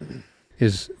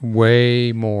is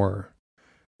way more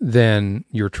than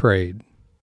your trade.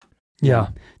 Yeah.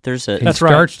 He That's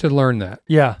starts to learn that.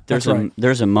 Yeah,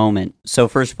 There's a moment. So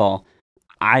first of all,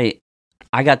 I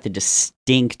got the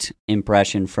distinct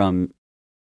impression from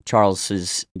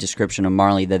Charles's description of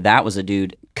Marley that was a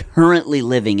dude currently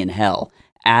living in hell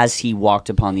as he walked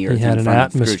upon the earth. He had in an front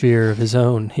of Scrooge. atmosphere of his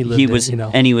own. He lived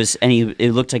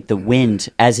It looked like the wind,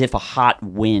 as if a hot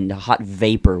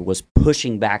vapor was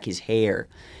pushing back his hair,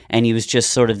 and he was just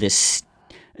sort of this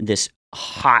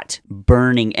hot,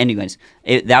 burning. Anyways,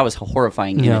 that was a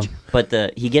horrifying image. But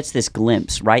he gets this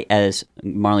glimpse right as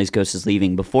Marley's ghost is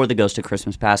leaving, before the Ghost of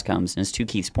Christmas Past comes, and it's to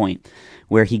Keith's point,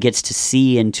 where he gets to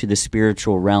see into the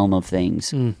spiritual realm of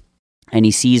things, and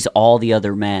he sees all the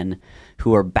other men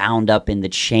who are bound up in the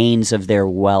chains of their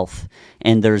wealth.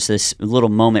 And there's this little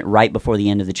moment right before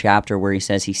the end of the chapter where he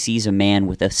says he sees a man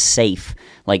with a safe,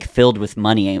 like filled with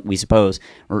money, we suppose,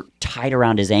 or tied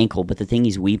around his ankle. But the thing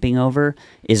he's weeping over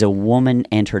is a woman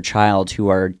and her child who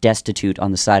are destitute on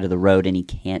the side of the road, and he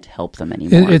can't help them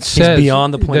anymore. It says, he's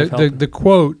beyond the point of help. The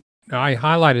quote, I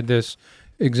highlighted this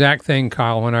exact thing,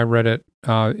 Kyle, when I read it.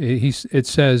 It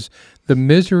says, the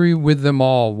misery with them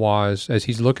all was, as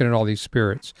he's looking at all these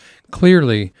spirits,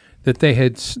 clearly that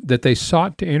they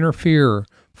sought to interfere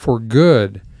for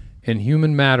good in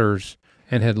human matters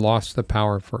and had lost the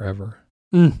power forever.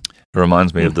 It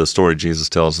reminds me of the story Jesus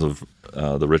tells of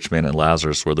the rich man and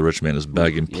Lazarus, where the rich man is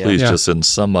begging, please just send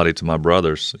somebody to my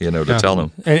brothers, to tell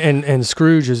them. And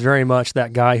Scrooge is very much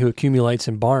that guy who accumulates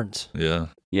in barns. Yeah.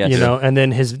 Yes. And then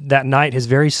that night his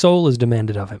very soul is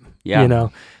demanded of him. Yeah.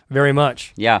 Very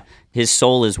much. Yeah. His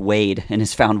soul is weighed and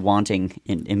is found wanting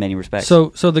in many respects. So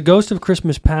the Ghost of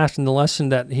Christmas Past and the lesson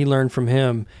that he learned from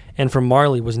him and from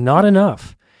Marley was not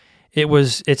enough.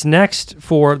 It's next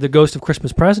for the Ghost of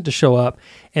Christmas Present to show up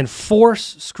and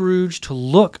force Scrooge to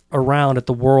look around at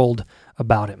the world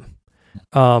about him.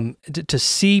 To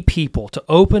see people, to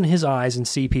open his eyes and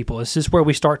see people. This is where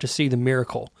we start to see the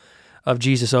miracle of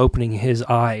Jesus opening his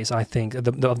eyes, I think, of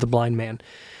the blind man.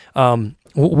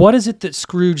 What is it that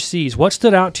Scrooge sees? What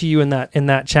stood out to you in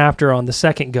that chapter on the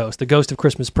second ghost, the Ghost of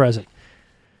Christmas Present?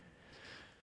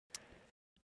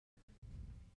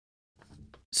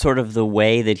 Sort of the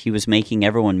way that he was making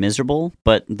everyone miserable,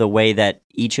 but the way that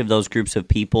each of those groups of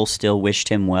people still wished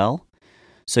him well.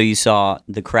 So you saw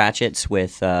the Cratchits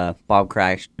with Bob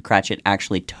Cratchit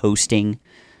actually toasting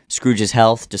Scrooge's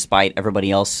health, despite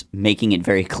everybody else making it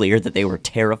very clear that they were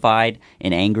terrified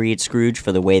and angry at Scrooge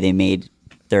for the way they made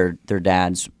their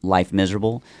dad's life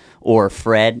miserable. Or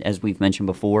Fred, as we've mentioned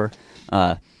before,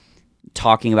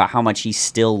 talking about how much he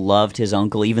still loved his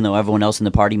uncle, even though everyone else in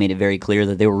the party made it very clear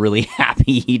that they were really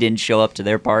happy he didn't show up to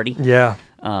their party. Yeah.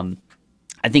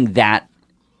 I think that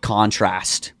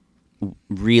contrast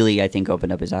really,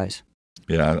 opened up his eyes.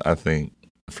 Yeah, I think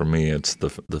for me it's the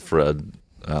Fred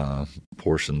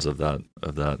portions of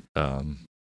that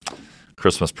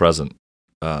Christmas present.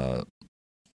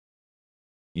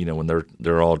 When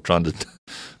they're all trying to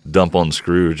dump on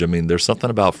Scrooge. I mean, there's something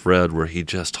about Fred where he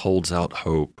just holds out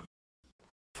hope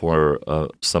for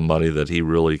somebody that he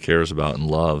really cares about and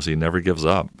loves. He never gives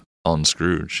up on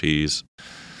Scrooge. He says,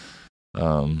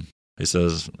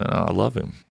 I love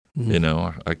him.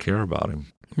 I care about him.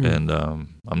 And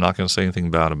I'm not going to say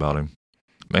anything bad about him.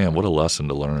 Man, what a lesson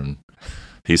to learn.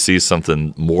 He sees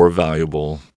something more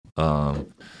valuable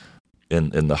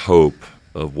in the hope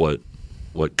of what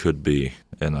could be.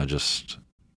 And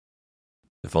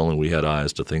if only we had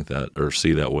eyes to think that or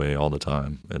see that way all the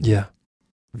time and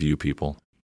view people.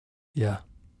 Yeah.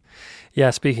 Yeah,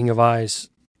 speaking of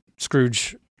eyes,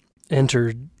 Scrooge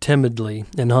entered timidly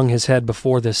and hung his head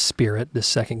before this spirit, this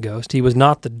second ghost. He was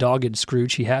not the dogged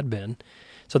Scrooge he had been.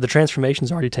 So the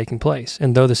transformation's already taking place.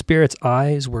 And though the spirit's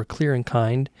eyes were clear and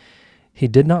kind, he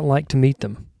did not like to meet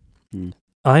them.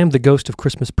 I am the Ghost of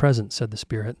Christmas Present, said the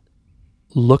spirit.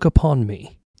 Look upon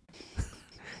me.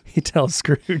 He tells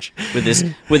Scrooge with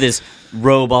his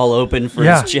robe all open for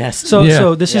his chest.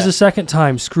 So this is the second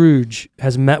time Scrooge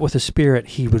has met with a spirit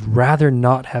he would rather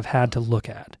not have had to look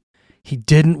at. He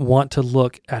didn't want to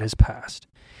look at his past,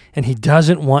 and he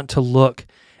doesn't want to look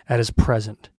at his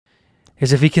present.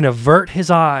 Because if he can avert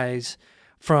his eyes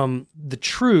from the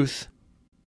truth,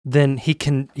 then he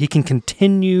can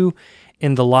continue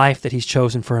in the life that he's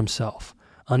chosen for himself,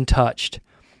 untouched,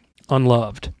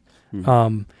 unloved.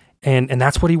 And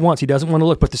that's what he wants. He doesn't want to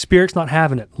look, but the spirit's not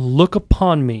having it. Look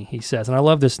upon me, he says. And I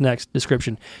love this next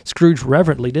description. Scrooge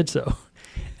reverently did so.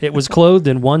 It was clothed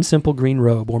in one simple green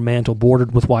robe or mantle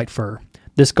bordered with white fur.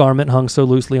 This garment hung so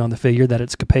loosely on the figure that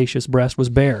its capacious breast was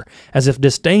bare, as if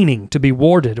disdaining to be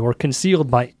warded or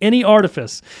concealed by any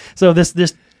artifice. So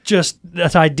this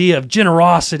idea of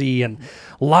generosity and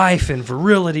life and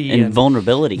virility and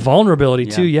vulnerability. Vulnerability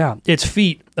too, yeah. Its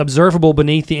feet, observable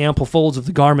beneath the ample folds of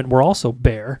the garment, were also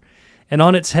bare, and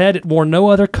on its head it wore no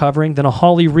other covering than a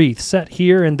holly wreath set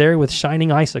here and there with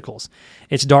shining icicles.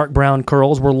 Its dark brown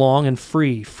curls were long and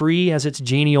free as its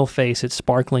genial face, its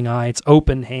sparkling eye, its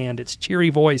open hand, its cheery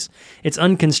voice, its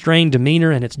unconstrained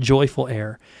demeanor, and its joyful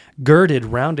air. Girded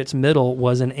round its middle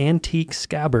was an antique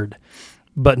scabbard,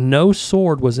 but no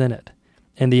sword was in it,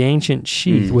 and the ancient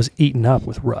sheath was eaten up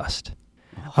with rust.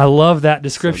 I love that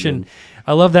description.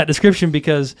 I love that description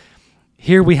because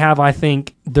here we have, I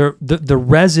think, the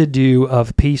residue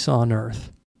of peace on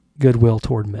earth, goodwill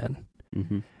toward men.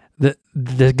 Mm-hmm.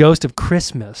 The ghost of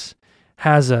Christmas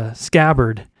has a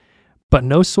scabbard, but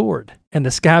no sword, and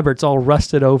the scabbard's all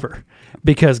rusted over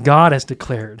because God has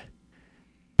declared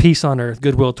peace on earth,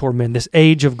 goodwill toward men, this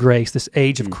age of grace, this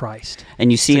age of Christ.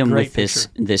 And you see him with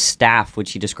this staff,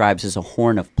 which he describes as a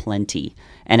horn of plenty.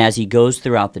 And as he goes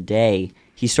throughout the day,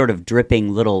 he's sort of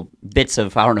dripping little bits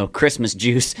of, Christmas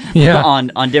juice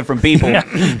on different people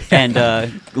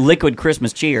and liquid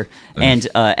Christmas cheer. And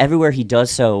everywhere he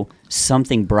does so,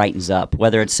 something brightens up,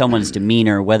 whether it's someone's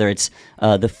demeanor, whether it's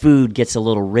the food gets a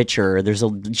little richer, there's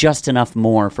just enough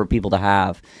more for people to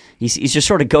have. He's just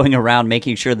sort of going around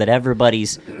making sure that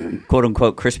everybody's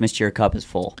quote-unquote Christmas cheer cup is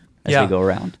full as they go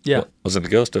around. Yeah. Was it the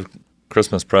Ghost of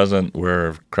Christmas Present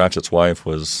where Cratchit's wife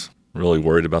was really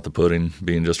worried about the pudding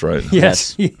being just right?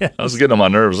 Yes. I was getting on my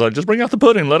nerves. Like, just bring out the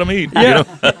pudding, let them eat. Yeah.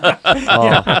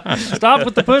 Stop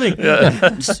with the pudding.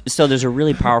 So there's a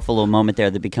really powerful little moment there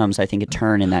that becomes, I think, a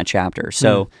turn in that chapter.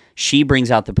 So she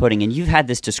brings out the pudding, and you've had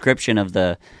this description of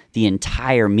the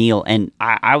entire meal, and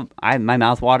I my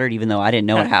mouth watered, even though I didn't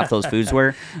know what half those foods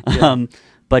were.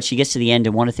 But she gets to the end,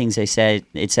 and one of the things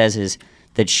it says is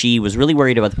that she was really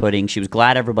worried about the pudding. She was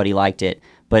glad everybody liked it,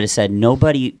 but it said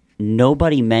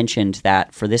nobody mentioned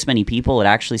that for this many people, it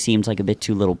actually seems like a bit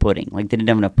too little pudding. Like they didn't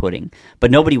have enough pudding.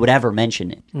 But nobody would ever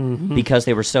mention it because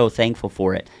they were so thankful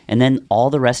for it. And then all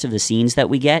the rest of the scenes that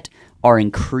we get are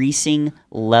increasing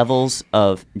levels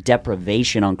of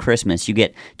deprivation on Christmas. You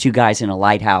get two guys in a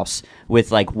lighthouse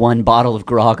with like one bottle of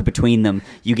grog between them.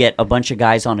 You get a bunch of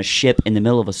guys on a ship in the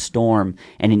middle of a storm.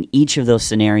 And in each of those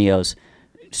scenarios,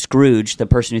 Scrooge, the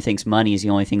person who thinks money is the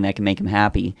only thing that can make him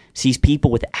happy, sees people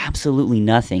with absolutely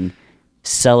nothing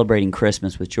celebrating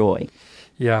Christmas with joy.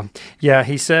 Yeah. Yeah,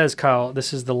 he says, Kyle,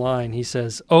 this is the line. He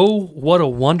says, "Oh, what a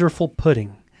wonderful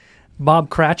pudding." Bob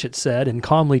Cratchit said, and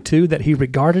calmly too, that he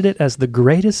regarded it as the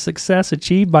greatest success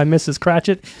achieved by Mrs.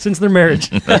 Cratchit since their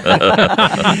marriage.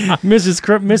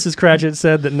 Mrs. Cratchit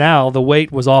said that now the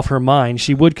weight was off her mind.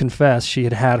 She would confess she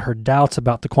had had her doubts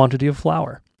about the quantity of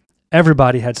flour.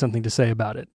 Everybody had something to say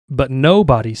about it, but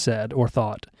nobody said or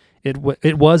thought it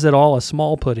was at all a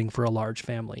small pudding for a large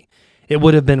family. It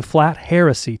would have been flat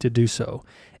heresy to do so.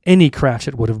 Any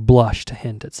Cratchit would have blushed to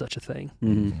hint at such a thing.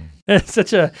 Mm-hmm. It's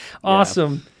such a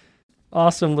awesome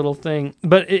little thing.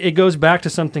 But it goes back to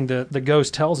something the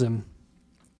ghost tells him.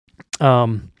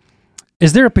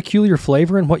 Is there a peculiar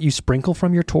flavor in what you sprinkle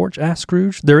from your torch? Asked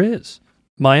Scrooge. There is.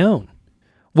 My own.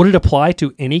 Would it apply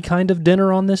to any kind of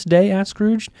dinner on this day? Asked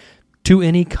Scrooge. To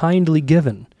any kindly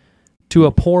given, to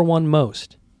a poor one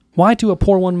most. Why to a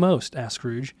poor one most? Asked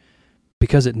Scrooge.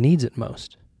 Because it needs it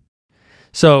most.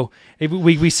 So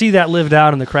we see that lived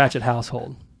out in the Cratchit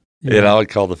household. Yeah, I would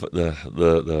call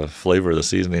the flavor of the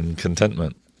seasoning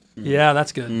contentment. Yeah,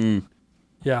 that's good.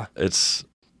 Yeah, it's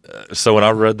so when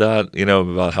I read that,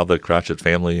 about how the Cratchit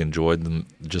family enjoyed them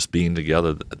just being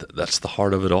together. That's the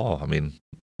heart of it all. I mean,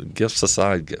 gifts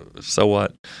aside, so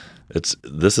what?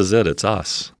 This is it. It's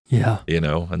us. Yeah.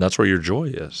 And that's where your joy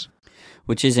is.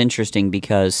 Which is interesting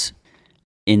because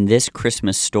in this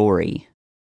Christmas story,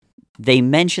 they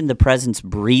mention the presents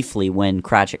briefly when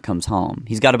Cratchit comes home.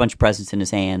 He's got a bunch of presents in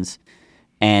his hands,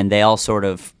 and they all sort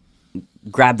of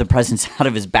grab the presents out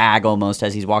of his bag almost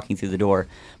as he's walking through the door.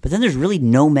 But then there's really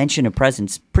no mention of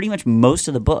presents pretty much most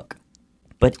of the book.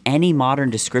 But any modern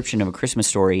description of a Christmas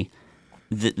story,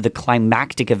 the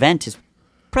climactic event is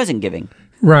present giving.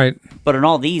 Right. But in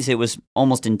all these, it was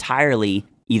almost entirely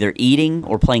either eating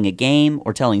or playing a game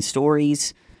or telling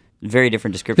stories. Very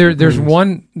different description. There's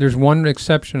one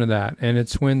exception to that, and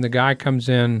it's when the guy comes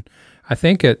in. I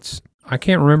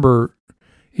can't remember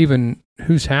even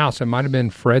whose house. It might have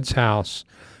been Fred's house,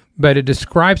 but it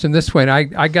describes him this way. And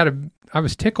I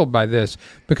was tickled by this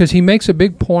because he makes a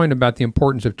big point about the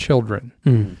importance of children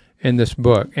in this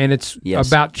book, and it's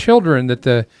about children that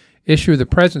the issue of the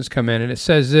presents come in, and it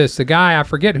says this. The guy, I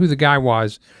forget who the guy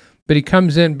was, but he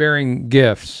comes in bearing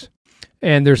gifts,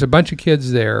 and there's a bunch of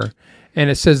kids there, and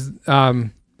it says,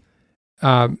 then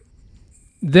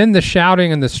the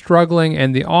shouting and the struggling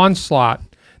and the onslaught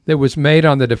that was made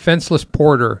on the defenseless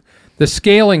porter, the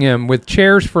scaling him with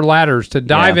chairs for ladders to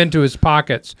dive into his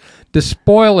pockets,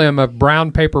 despoil him of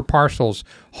brown paper parcels,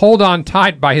 hold on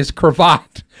tight by his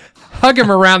cravat, hug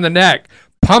him around the neck,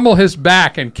 pummel his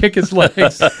back, and kick his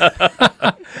legs.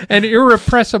 An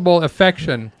irrepressible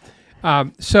affection.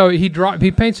 So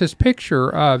he paints this picture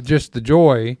of just the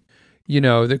joy,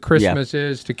 that Christmas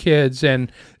is to kids,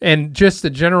 and just the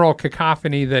general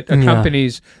cacophony that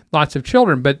accompanies lots of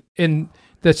children. But in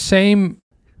the same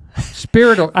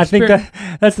spirit, I think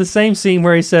that's the same scene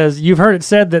where he says, "You've heard it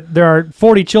said that there are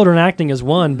 40 children acting as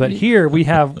one, but here we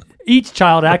have each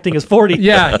child acting as 40."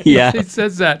 Yeah, Yeah. He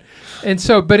says that, and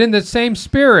so, but in the same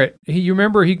spirit, you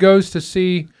remember he goes to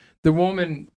see the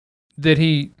woman that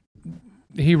he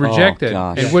rejected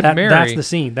gosh. and wouldn't marry. That's the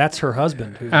scene. That's her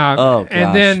husband.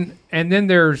 And then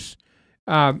there's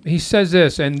he says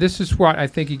this, and this is what I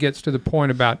think he gets to the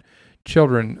point about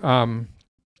children.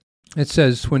 It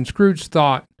says, when Scrooge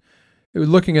thought,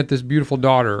 looking at this beautiful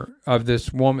daughter of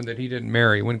this woman that he didn't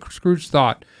marry, when Scrooge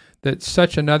thought that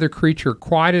such another creature,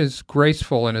 quite as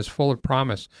graceful and as full of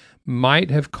promise,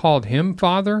 might have called him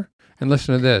father, and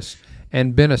listen to this,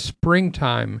 and been a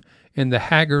springtime in the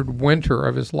haggard winter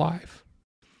of his life,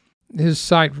 his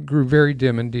sight grew very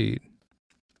dim indeed.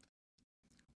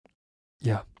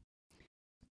 Yeah.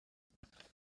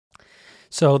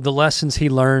 So the lessons he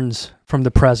learns from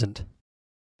the present.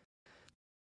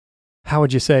 How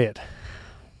would you say it?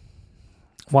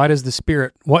 Why does the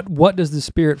Spirit, what does the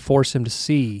Spirit force him to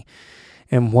see,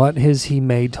 and what is he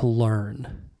made to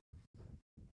learn?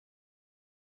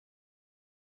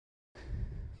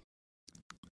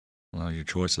 Well, your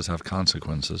choices have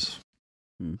consequences.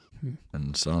 Mm-hmm.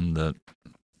 And some that,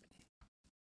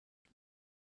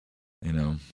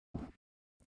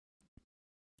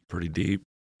 pretty deep.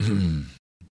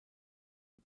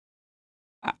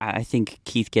 I think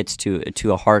Keith gets to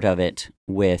a heart of it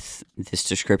with this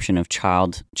description of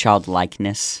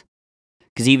childlikeness,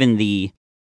 because even the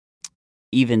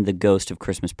Ghost of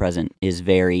Christmas Present is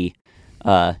very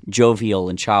jovial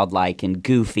and childlike and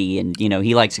goofy, and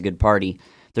he likes a good party.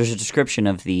 There's a description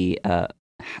of the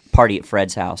party at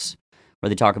Fred's house where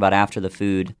they talk about after the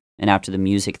food and after the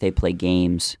music they play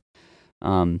games,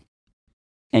 and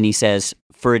he says,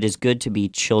 "For it is good to be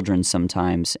children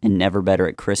sometimes, and never better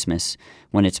at Christmas,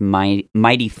 when its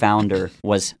mighty founder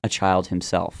was a child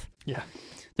himself." Yeah.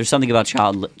 There's something about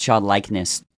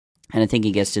childlikeness, and I think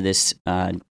he gets to this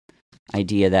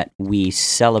idea that we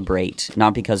celebrate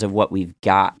not because of what we've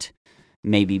got,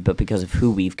 maybe, but because of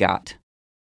who we've got,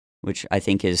 which I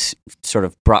think is sort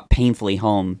of brought painfully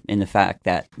home in the fact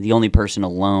that the only person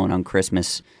alone on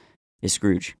Christmas is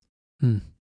Scrooge.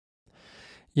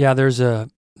 Yeah, there's a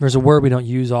word we don't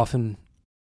use often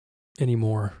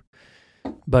anymore,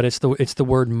 but it's the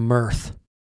word mirth.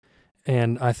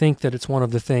 And I think that it's one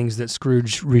of the things that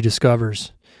Scrooge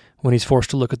rediscovers when he's forced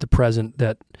to look at the present,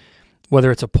 that whether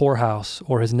it's a poorhouse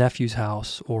or his nephew's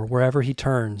house or wherever he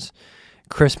turns,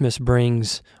 Christmas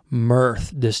brings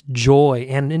mirth, this joy,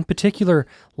 and in particular,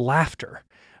 laughter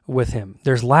with him.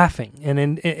 There's laughing.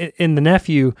 And in the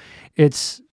nephew,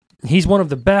 he's one of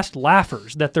the best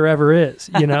laughers that there ever is,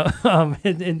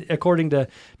 according to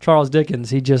Charles Dickens,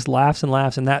 he just laughs, and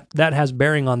that has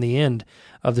bearing on the end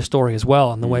of the story as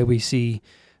well, and the way we see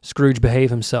Scrooge behave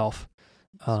himself.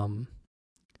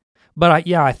 But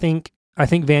I think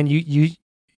Van, you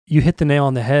hit the nail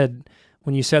on the head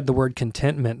when you said the word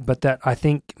contentment, but that I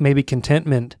think maybe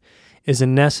contentment is a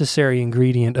necessary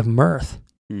ingredient of mirth.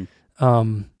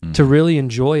 To really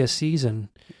enjoy a season,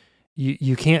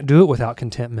 you can't do it without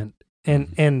contentment.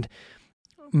 And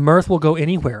mirth will go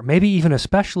anywhere, maybe even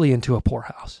especially into a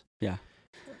poorhouse. Yeah,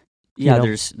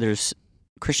 there's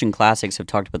Christian classics have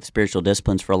talked about the spiritual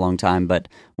disciplines for a long time, but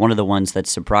one of the ones that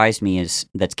surprised me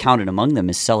that's counted among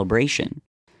them is celebration.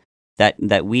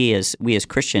 That we as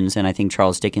Christians, and I think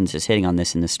Charles Dickens is hitting on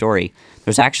this in the story,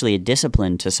 there's actually a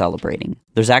discipline to celebrating.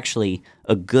 There's actually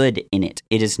a good in it.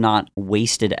 It is not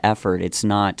wasted effort. It's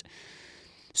not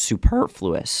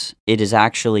superfluous. It is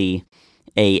actually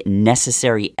a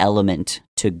necessary element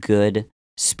to good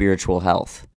spiritual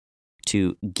health,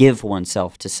 to give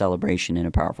oneself to celebration in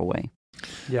a powerful way.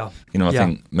 Yeah. I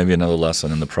think maybe another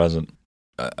lesson in the present,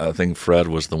 I think Fred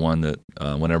was the one that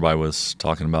when everybody was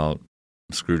talking about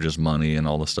Scrooge's money and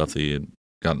all the stuff that he had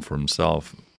gotten for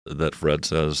himself, that Fred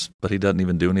says, but he doesn't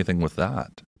even do anything with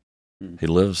that. He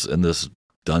lives in this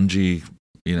dungy,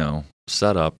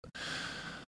 setup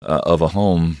of a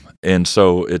home. And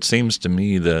so it seems to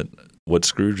me that what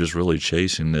Scrooge is really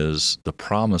chasing is the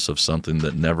promise of something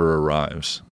that never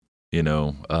arrives,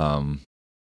 so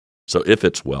if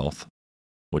it's wealth,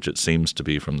 which it seems to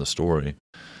be from the story,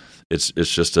 it's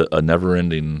just a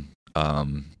never-ending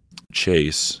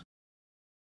chase,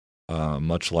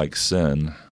 much like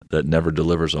sin, that never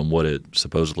delivers on what it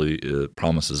supposedly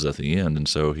promises at the end, and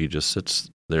so he just sits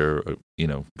there,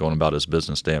 going about his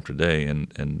business day after day,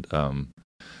 and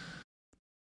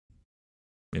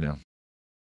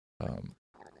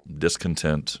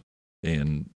discontent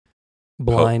and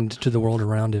blind to the world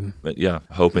around him. But yeah,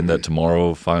 hoping that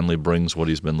tomorrow finally brings what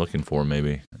he's been looking for,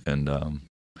 maybe, and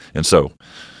so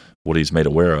what he's made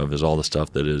aware of is all the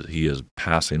stuff that he is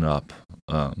passing up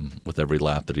with every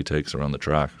lap that he takes around the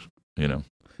track.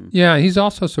 Yeah, he's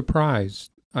also surprised.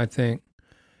 I think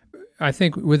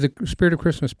with the Spirit of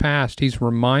Christmas Past, he's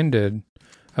reminded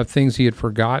of things he had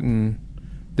forgotten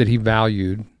that he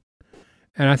valued.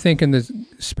 And I think in the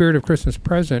Spirit of Christmas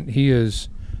Present, he is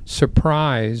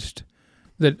surprised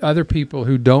that other people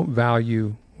who don't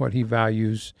value what he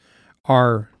values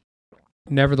are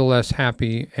nevertheless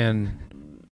happy and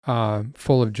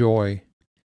full of joy.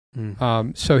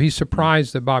 So he's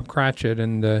surprised that Bob Cratchit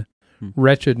and the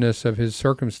wretchedness of his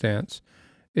circumstance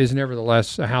is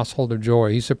nevertheless a household of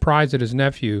joy. He's surprised that his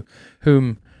nephew,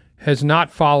 whom has not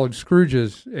followed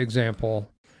Scrooge's example,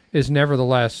 is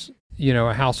nevertheless,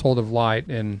 a household of light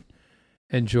and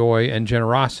joy and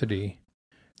generosity.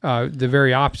 The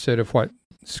very opposite of what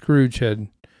Scrooge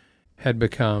had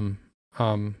become.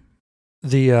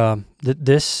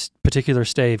 This particular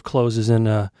stave closes in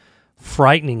a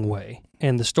frightening way,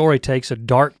 and the story takes a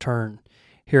dark turn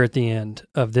here at the end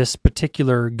of this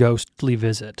particular ghostly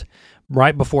visit,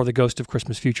 right before the Ghost of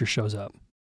Christmas Future shows up.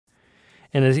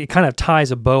 And it kind of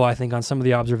ties a bow, I think, on some of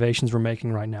the observations we're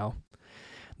making right now.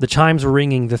 The chimes were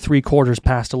ringing the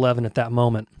 11:03 at that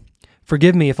moment.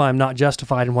 "Forgive me if I am not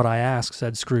justified in what I ask,"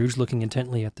 said Scrooge, looking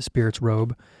intently at the spirit's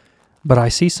robe, "but I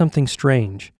see something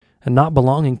strange, and not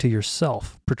belonging to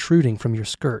yourself, protruding from your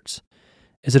skirts.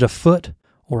 Is it a foot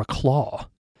or a claw?"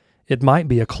 "It might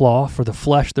be a claw, for the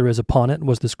flesh there is upon it,"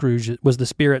 was the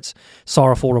spirit's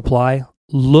sorrowful reply.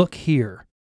 "Look here."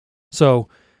 So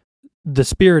the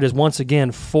spirit is once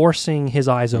again forcing his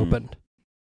eyes open,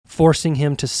 forcing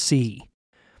him to see.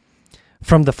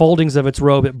 From the foldings of its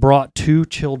robe it brought 2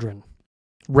 children,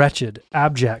 wretched,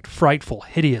 abject, frightful,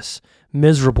 hideous,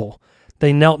 miserable.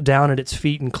 They knelt down at its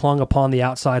feet and clung upon the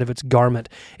outside of its garment.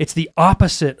 It's the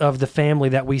opposite of the family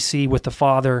that we see with the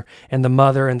father and the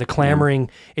mother and the clamoring.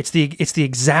 It's the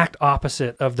exact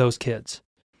opposite of those kids.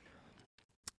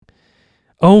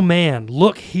 "Oh man,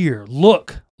 look here,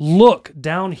 look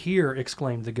down here,"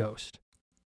 exclaimed the ghost.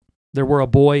 There were a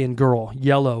boy and girl,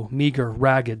 yellow, meager,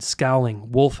 ragged,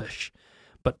 scowling, wolfish,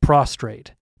 but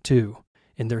prostrate, too,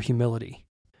 in their humility.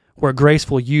 Where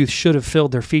graceful youth should have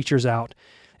filled their features out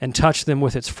and touched them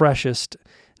with its freshest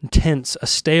tints, a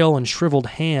stale and shriveled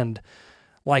hand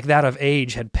like that of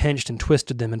age had pinched and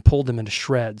twisted them and pulled them into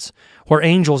shreds. Where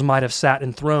angels might have sat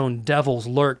enthroned, devils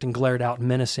lurked and glared out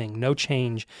menacing. No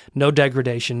change, no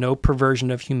degradation, no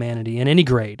perversion of humanity in any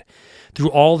grade. Through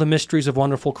all the mysteries of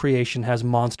wonderful creation has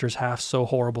monsters half so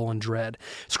horrible and dread.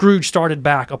 Scrooge started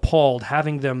back, appalled,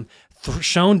 having them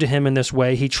shown to him in this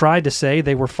way. He tried to say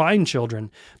they were fine children,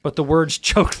 but the words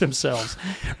choked themselves,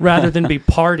 rather than be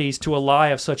parties to a lie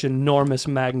of such enormous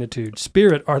magnitude.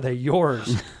 "Spirit, are they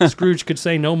yours?" Scrooge could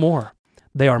say no more.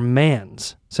 "They are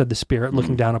man's," said the spirit,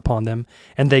 looking down upon them,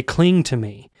 "and they cling to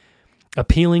me,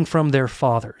 appealing from their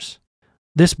fathers.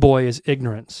 This boy is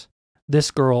ignorance. This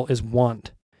girl is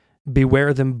want.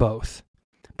 Beware them both.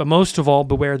 But most of all,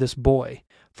 beware this boy.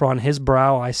 For on his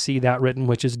brow I see that written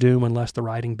which is doom unless the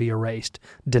writing be erased.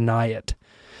 Deny it."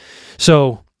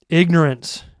 So,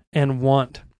 ignorance and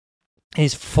want.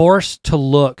 He's forced to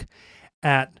look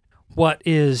at what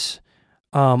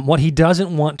he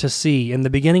doesn't want to see. In the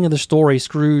beginning of the story,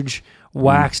 Scrooge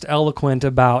waxed eloquent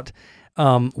about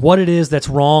what it is that's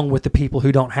wrong with the people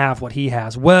who don't have what he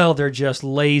has. Well, they're just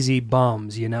lazy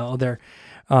bums, they're...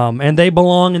 and they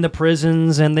belong in the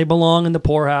prisons, and they belong in the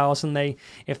poorhouse, and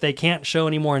if they can't show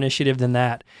any more initiative than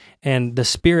that, and the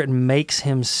Spirit makes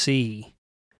him see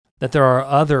that there are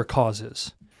other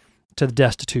causes to the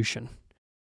destitution,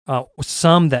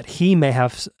 some that he may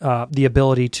have the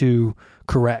ability to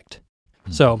correct.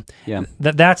 So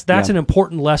that's an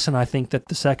important lesson, I think, that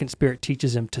the second Spirit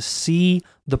teaches him, to see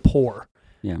the poor.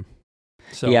 Yeah.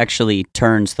 So he actually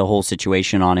turns the whole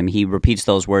situation on him. He repeats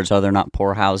those words, "Oh, they're not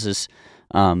poorhouses."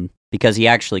 Because he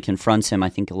actually confronts him, I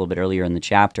think, a little bit earlier in the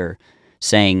chapter,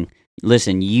 saying,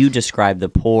 "Listen, you describe the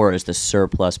poor as the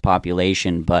surplus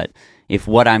population, but if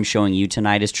what I'm showing you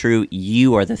tonight is true,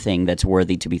 you are the thing that's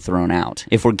worthy to be thrown out,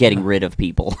 if we're getting rid of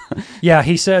people." Yeah,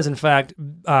 he says, in fact,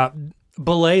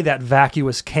 belay that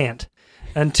vacuous cant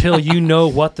until you know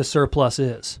what the surplus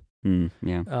is. And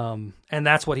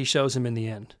that's what he shows him in the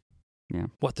end,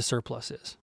 what the surplus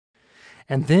is.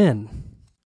 And then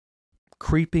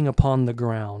creeping upon the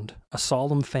ground, a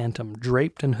solemn phantom,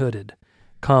 draped and hooded,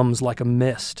 comes like a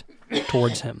mist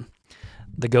towards him.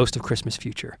 The ghost of Christmas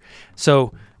future.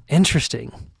 So,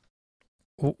 interesting.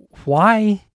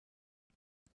 Why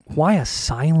a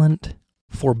silent,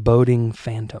 foreboding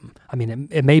phantom? I mean,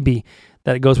 it may be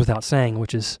that it goes without saying,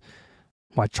 which is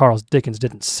why Charles Dickens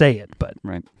didn't say it, but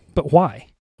Right. But why?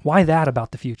 Why that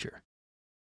about the future?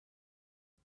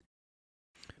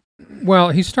 Well,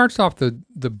 he starts off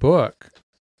the book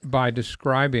by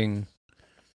describing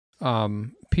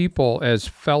people as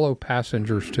fellow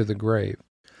passengers to the grave.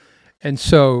 And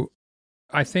so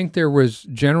I think there was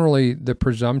generally the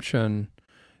presumption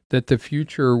that the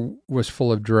future was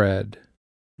full of dread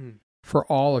for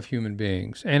all of human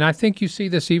beings. And I think you see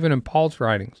this even in Paul's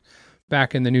writings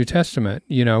back in the New Testament,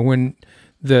 you know, when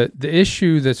the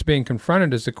issue that's being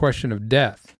confronted is the question of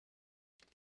death,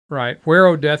 right? Where,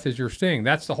 O death, is your sting?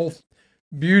 That's the whole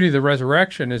beauty of the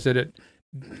resurrection, is that it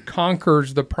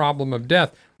conquers the problem of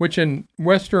death, which in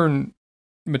Western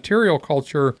material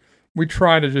culture, we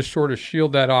try to just sort of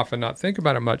shield that off and not think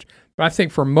about it much. But I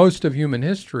think for most of human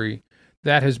history,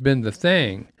 that has been the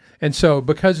thing. And so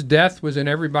because death was in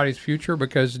everybody's future,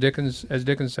 because Dickens, as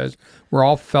Dickens says, we're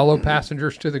all fellow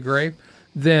passengers to the grave,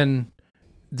 then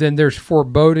there's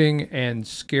foreboding and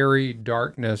scary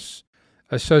darkness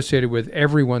associated with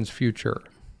everyone's future.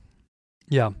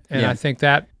 Yeah. And I think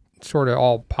that sort of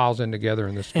all piles in together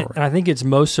in this story. And I think it's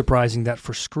most surprising that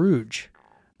for Scrooge,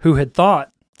 who had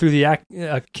thought through the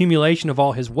accumulation of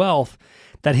all his wealth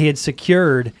that he had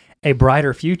secured a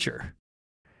brighter future.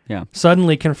 Yeah.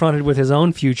 Suddenly confronted with his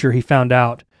own future, he found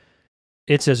out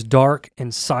it's as dark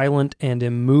and silent and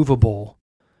immovable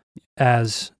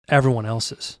as everyone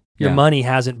else's. Your money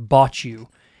hasn't bought you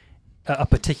a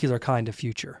particular kind of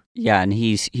future. Yeah, and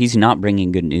he's not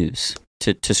bringing good news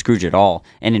to Scrooge at all.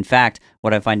 And in fact,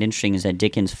 what I find interesting is that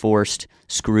Dickens forced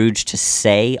Scrooge to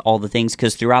say all the things,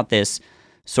 because throughout this,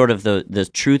 sort of the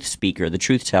truth speaker, the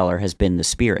truth teller, has been the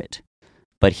spirit.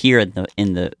 But here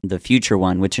in the future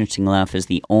one, which interestingly enough is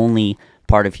the only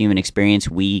part of human experience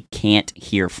we can't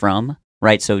hear from,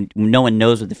 right? So no one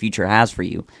knows what the future has for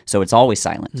you. So it's always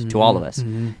silent to all of us.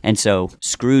 Mm-hmm. And so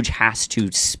Scrooge has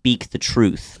to speak the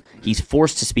truth. He's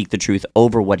forced to speak the truth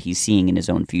over what he's seeing in his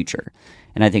own future.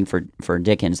 And I think for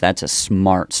Dickens, that's a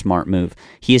smart move.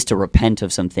 He is to repent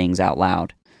of some things out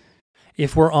loud.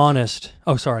 If we're honest...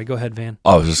 Oh, sorry. Go ahead, Van.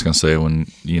 I was just going to say, when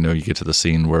you get to the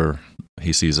scene where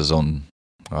he sees his own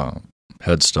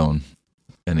headstone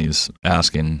and he's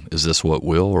asking, is this what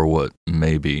will or what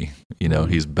may be?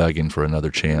 He's begging for another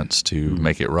chance to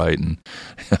make it right and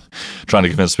trying to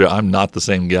convince people, I'm not the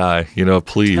same guy,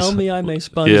 please. Tell me I may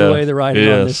sponge away the writing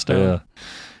on this stone. Yeah.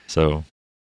 So,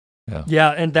 yeah. Yeah,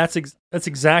 and that's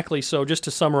exactly, so just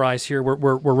to summarize here,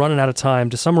 we're running out of time.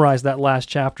 To summarize that last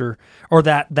chapter, or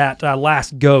that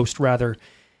last ghost, rather,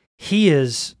 he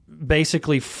is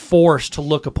basically forced to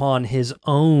look upon his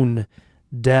own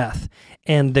death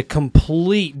and the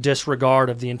complete disregard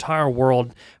of the entire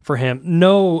world for him.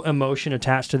 No emotion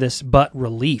attached to this but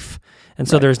relief. And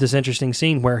so there's this interesting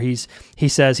scene where he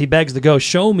begs the ghost,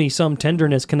 show me some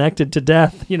tenderness connected to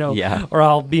death, or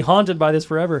I'll be haunted by this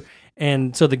forever.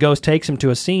 And so the ghost takes him to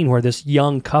a scene where this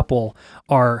young couple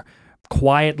are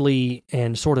quietly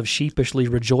and sort of sheepishly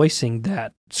rejoicing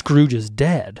that Scrooge is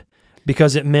dead,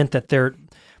 because it meant that their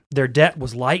debt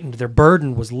was lightened, their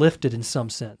burden was lifted in some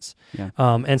sense. Yeah.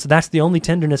 And so that's the only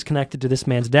tenderness connected to this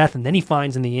man's death. And then he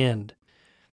finds in the end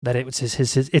that it was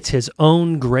it's his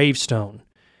own gravestone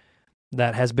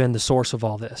that has been the source of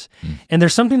all this. And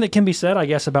there's something that can be said, I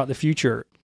guess, about the future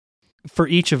for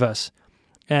each of us.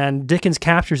 And Dickens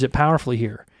captures it powerfully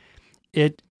here.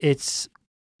 It's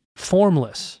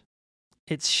formless.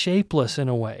 It's shapeless in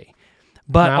a way.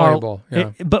 But malleable,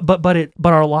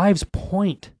 but our lives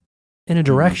point in a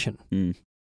direction. And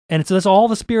that's all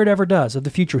the Spirit ever does of the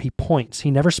future. He points.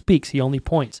 He never speaks. He only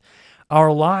points.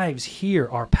 Our lives here,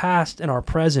 our past and our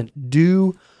present,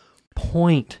 do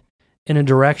point in a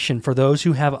direction for those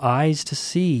who have eyes to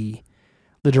see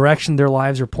the direction their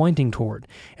lives are pointing toward.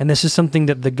 And this is something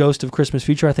that the Ghost of Christmas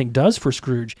Future, I think, does for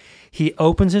Scrooge. He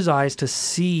opens his eyes to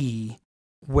see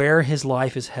where his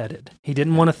life is headed. He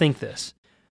didn't want to think this,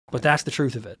 but that's the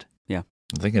truth of it. Yeah.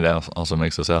 I think it also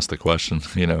makes us ask the question,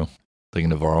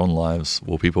 thinking of our own lives,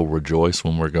 will people rejoice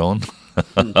when we're gone?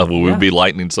 Will we be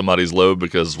lightening somebody's load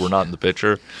because we're not in the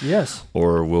picture? Yes.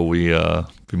 Or will we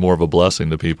be more of a blessing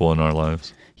to people in our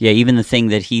lives? Yeah, even the thing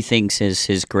that he thinks is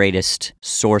his greatest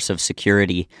source of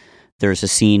security, there's a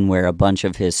scene where a bunch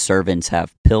of his servants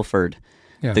have pilfered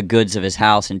the goods of his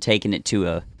house and taken it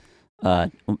to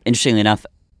interestingly enough,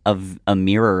 a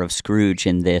mirror of Scrooge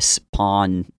in this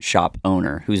pawn shop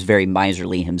owner who's very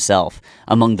miserly himself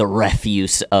among the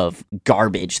refuse of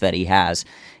garbage that he has.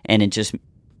 And it just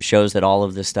shows that all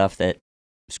of the stuff that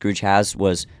Scrooge has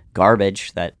was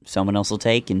garbage that someone else will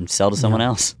take and sell to someone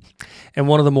else. And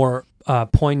one of the more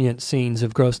poignant scenes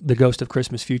of the Ghost of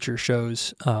Christmas Future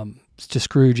shows to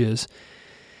Scrooge is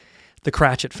the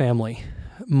Cratchit family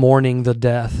mourning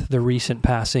the recent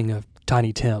passing of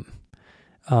Tiny Tim.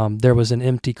 There was an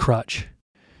empty crutch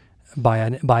by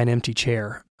an empty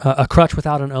chair, a crutch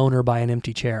without an owner by an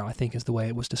empty chair, I think is the way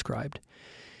it was described.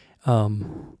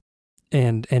 And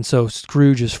so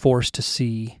Scrooge is forced to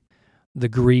see the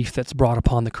grief that's brought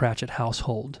upon the Cratchit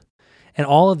household. And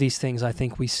all of these things, I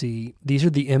think we see, these are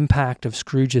the impact of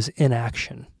Scrooge's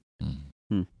inaction.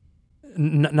 Hmm.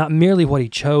 Not merely what he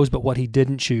chose, but what he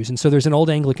didn't choose. And so there's an old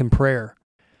Anglican prayer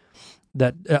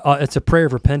that it's a prayer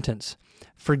of repentance.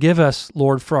 Forgive us,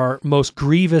 Lord, for our most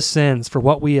grievous sins, for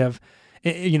what we have,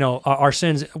 our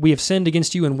sins. We have sinned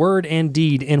against you in word and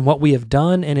deed, in what we have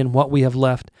done and in what we have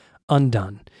left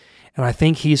undone. And I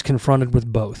think he's confronted with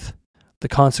both the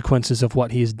consequences of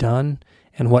what he has done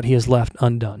and what he has left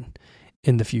undone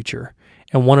in the future.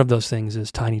 And one of those things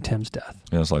is Tiny Tim's death.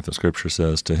 Yeah, it's like the scripture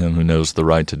says, to him who knows the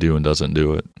right to do and doesn't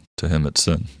do it, to him it's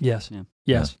sin. Yes. Yeah.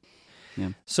 Yes. Yeah.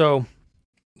 So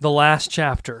the last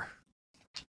chapter,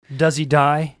 does he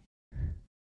die?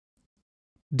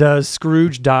 Does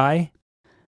Scrooge die?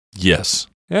 Yes.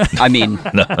 I mean,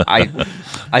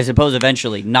 I suppose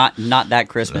eventually, not that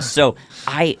Christmas. So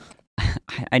I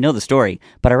know the story,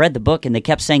 but I read the book and they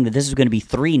kept saying that this was going to be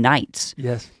 3 nights.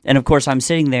 Yes. And of course, I'm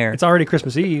sitting there. It's already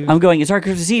Christmas Eve. I'm going, it's already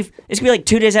Christmas Eve. It's going to be like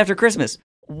 2 days after Christmas.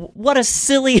 What a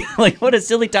silly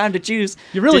time to choose.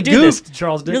 You really to do goofed, this.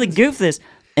 Charles Dickens. Really goofed this.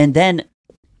 And then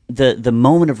the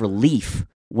moment of relief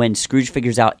when Scrooge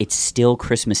figures out it's still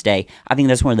Christmas Day. I think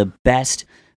that's one of the best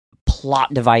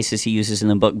plot devices he uses in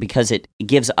the book, because it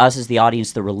gives us as the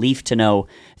audience the relief to know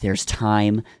there's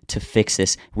time to fix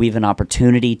this. We have an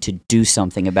opportunity to do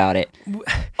something about it.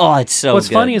 Oh, it's so What's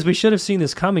good. funny is we should have seen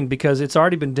this coming, because it's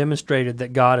already been demonstrated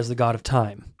that God is the God of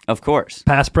time. Of course.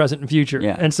 Past, present, and future.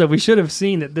 Yeah. And so we should have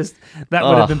seen that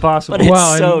would have been possible. But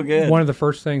it's so good. One of the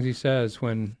first things he says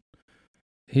when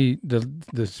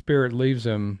the spirit leaves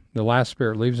him, the last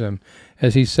spirit leaves him,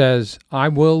 as he says, I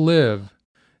will live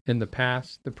in the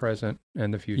past, the present,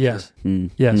 and the future. Yes.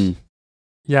 Mm. Yes. Mm.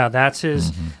 Yeah, that's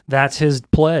his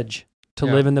pledge, to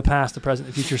live in the past, the present,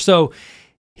 the future. So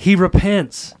he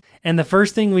repents. And the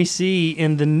first thing we see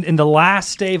in the last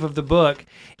stave of the book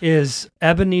is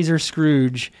Ebenezer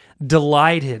Scrooge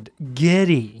delighted,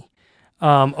 giddy,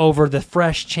 over the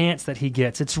fresh chance that he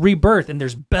gets. It's rebirth, and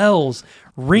there's bells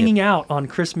ringing out on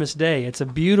Christmas Day. It's a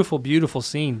beautiful, beautiful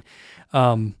scene.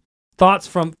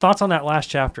 Thoughts on that last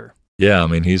chapter? Yeah, I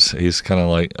mean, he's kind of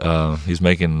like, he's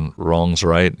making wrongs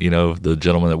right. You know, the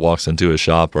gentleman that walks into his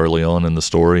shop early on in the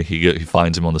story, he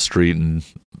finds him on the street and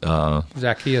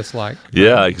Zacchaeus like.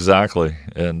 Yeah, exactly,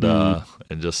 and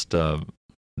just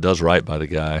does right by the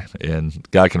guy, and the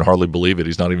guy can hardly believe it.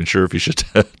 He's not even sure if he should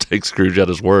take Scrooge at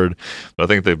his word. But I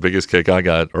think the biggest kick I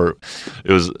got,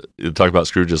 talk about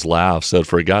Scrooge's laugh, said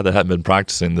for a guy that hadn't been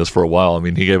practicing this for a while, I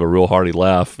mean, he gave a real hearty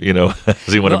laugh, as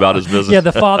he went about his business. Yeah,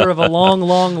 the father of a long,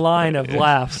 long line of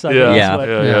laughs.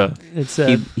 Yeah. It's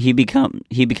he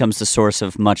becomes the source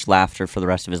of much laughter for the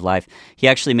rest of his life. He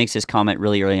actually makes this comment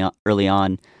really early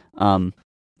on.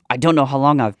 I don't know how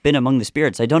long I've been among the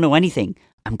spirits. I don't know anything.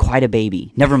 I'm quite a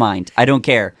baby. Never mind. I don't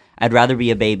care. I'd rather be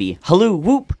a baby. Halloo,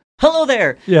 whoop. Hello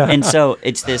there. Yeah. And so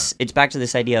it's back to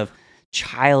this idea of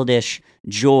childish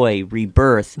joy,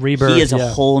 rebirth. He is a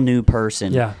whole new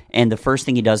person. Yeah. And the first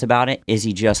thing he does about it is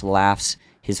he just laughs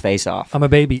his face off. I'm a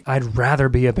baby. I'd rather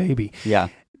be a baby. Yeah.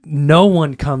 No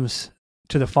one comes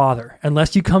to the Father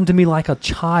unless you come to me like a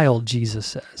child, Jesus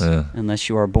says. Yeah. Unless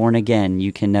you are born again,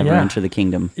 you can never enter the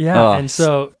kingdom. Yeah, Oh. and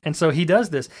so he does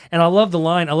this. And I love the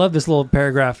line. I love this little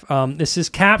paragraph. This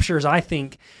captures, I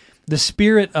think, the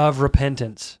spirit of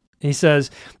repentance. He says,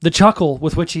 the chuckle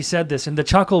with which he said this, and the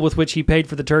chuckle with which he paid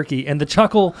for the turkey, and the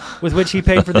chuckle with which he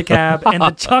paid for the cab, and the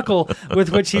chuckle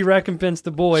with which he recompensed the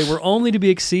boy were only to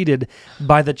be exceeded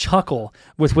by the chuckle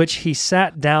with which he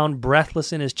sat down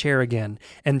breathless in his chair again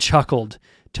and chuckled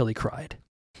till he cried.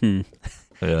 Yeah.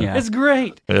 It's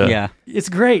great. Yeah. It's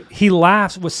great. He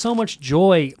laughs with so much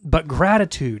joy, but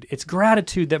gratitude. It's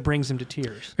gratitude that brings him to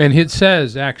tears. And it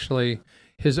says, actually,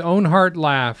 his own heart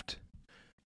laughed,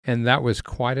 and that was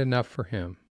quite enough for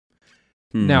him.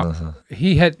 Now,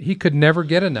 he could never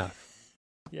get enough.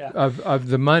 of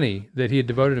the money that he had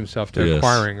devoted himself to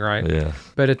acquiring, right? Yeah.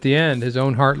 But at the end, his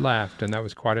own heart laughed, and that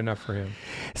was quite enough for him.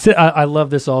 So I love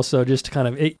this also, just to kind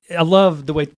of, I love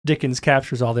the way Dickens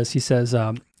captures all this. He says,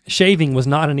 shaving was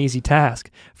not an easy task,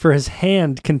 for his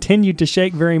hand continued to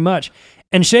shake very much,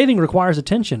 and shaving requires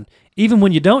attention, even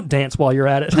when you don't dance while you're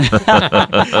at it.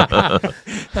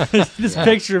 This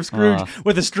picture of Scrooge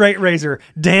with a straight razor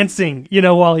dancing,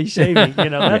 while he's shaving.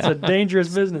 That's a dangerous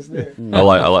business there. I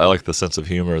like the sense of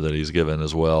humor that he's given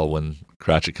as well when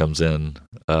Cratchit comes in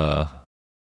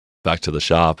back to the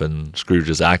shop, and Scrooge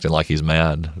is acting like he's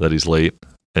mad that he's late,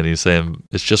 and he's saying,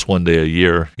 it's just one day a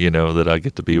year, that I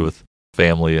get to be with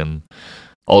family, and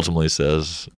ultimately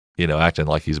says, acting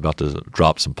like he's about to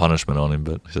drop some punishment on him,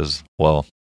 but he says, well,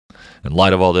 in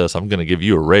light of all this, I'm going to give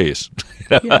you a raise.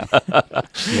 Yeah.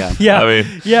 I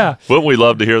mean, wouldn't we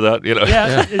love to hear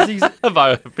that?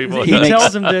 By people. He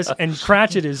tells him this, and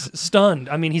Cratchit is stunned.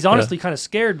 I mean, he's honestly kind of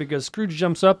scared because Scrooge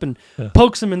jumps up and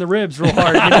pokes him in the ribs real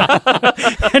hard.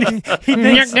 And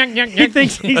he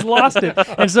thinks he's lost it.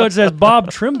 And so it says,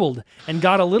 Bob trembled and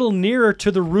got a little nearer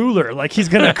to the ruler, like he's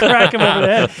going to crack him over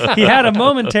the head. He had a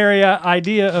momentary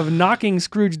idea of knocking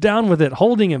Scrooge down with it,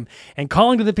 holding him, and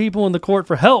calling to the people in the court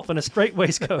for help in a straight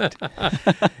waistcoat.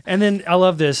 And then I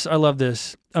love this.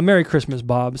 A Merry Christmas,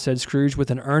 Bob, said Scrooge with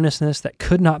an earnestness that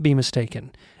could not be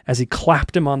mistaken as he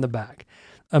clapped him on the back.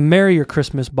 A merrier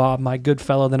Christmas, Bob, my good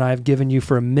fellow, than I have given you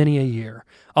for many a year.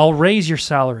 I'll raise your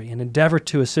salary and endeavor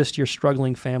to assist your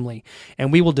struggling family,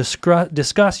 and we will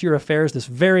discuss your affairs this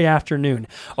very afternoon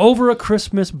over a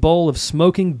Christmas bowl of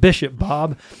smoking bishop,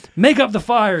 Bob. Make up the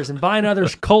fires and buy another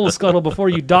coal scuttle before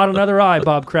you dot another I,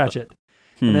 Bob Cratchit.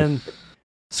 And then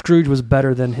Scrooge was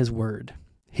better than his word.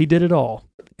 He did it all,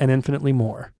 and infinitely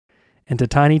more. And to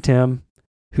Tiny Tim,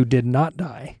 who did not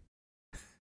die,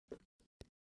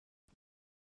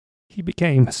 he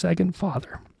became a second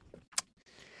father.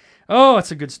 Oh,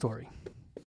 it's a good story.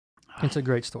 It's a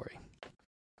great story.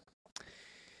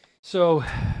 So,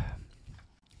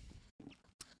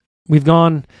 we've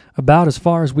gone about as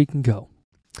far as we can go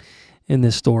in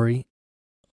this story.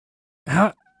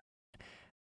 How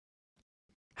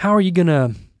are you going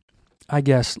to, I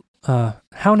guess,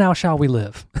 how now shall we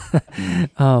live?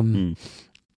 You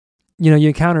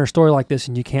encounter a story like this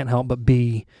and you can't help but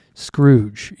be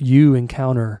Scrooge. You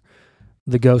encounter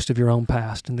the ghost of your own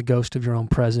past and the ghost of your own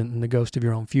present and the ghost of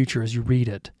your own future as you read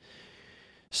it.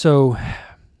 So,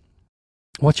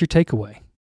 what's your takeaway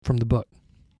from the book?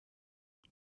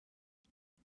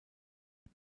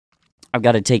 I've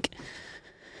got to take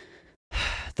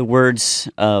the words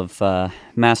of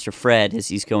Master Fred as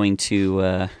he's going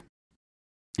to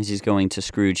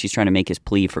Scrooge. He's trying to make his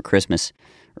plea for Christmas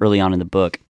early on in the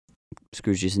book,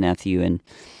 Scrooge's nephew, and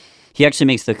he actually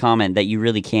makes the comment that you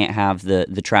really can't have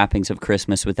the trappings of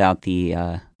Christmas without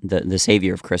the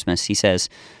savior of Christmas. He says,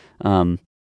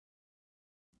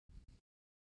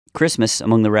 Christmas,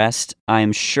 among the rest, I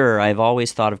am sure I have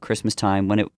always thought of Christmas time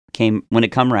when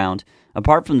it come round.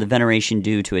 Apart from the veneration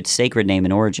due to its sacred name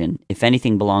and origin, if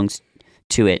anything belongs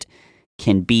to it,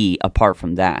 can be apart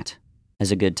from that,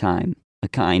 as a good time, a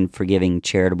kind, forgiving,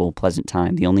 charitable, pleasant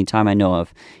time, the only time I know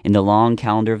of in the long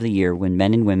calendar of the year when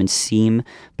men and women seem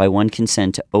by one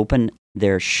consent to open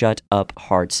their shut-up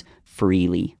hearts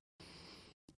freely,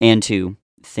 and to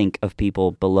think of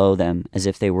people below them as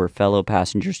if they were fellow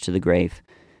passengers to the grave,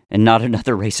 and not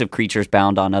another race of creatures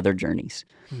bound on other journeys.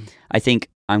 I think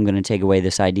I'm going to take away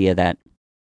this idea that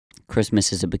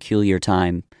Christmas is a peculiar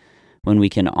time when we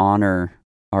can honor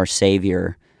our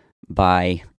Savior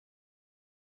by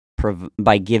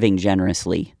giving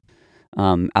generously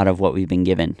out of what we've been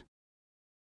given,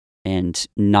 and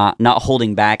not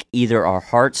holding back either our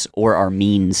hearts or our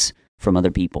means from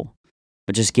other people,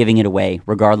 but just giving it away,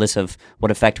 regardless of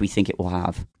what effect we think it will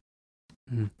have.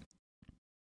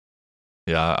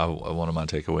 Yeah, one of my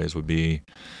takeaways would be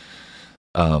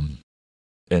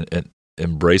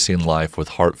embracing life with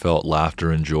heartfelt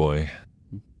laughter and joy,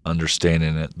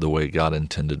 understanding it the way God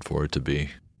intended for it to be,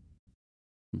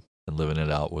 and living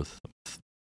it out with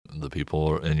the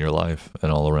people in your life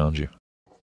and all around you.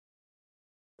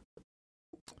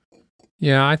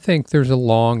 Yeah, I think there's a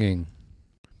longing.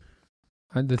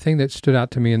 The thing that stood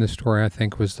out to me in the story, I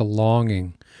think, was the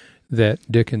longing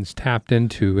that Dickens tapped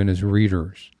into in his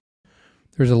readers.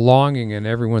 There's a longing in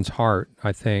everyone's heart,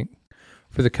 I think,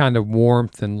 for the kind of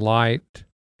warmth and light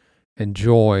and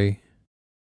joy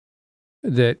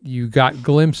that you got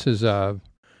glimpses of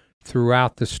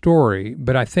throughout the story.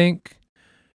 But I think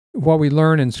what we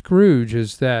learn in Scrooge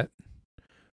is that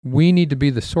we need to be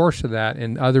the source of that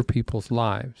in other people's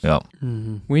lives. Yeah.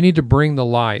 We need to bring the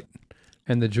light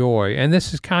and the joy. And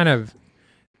this is kind of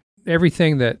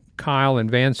everything that Kyle and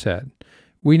Van said.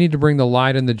 We need to bring the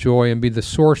light and the joy and be the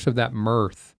source of that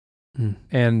mirth.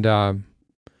 And the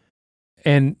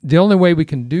only way we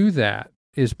can do that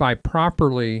is by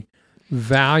properly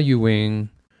valuing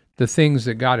the things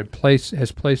that God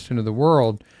has placed into the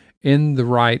world in the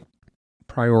right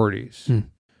priorities.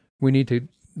 We need to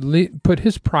put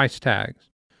His price tags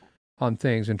on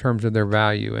things in terms of their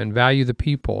value, and value the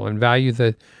people, and value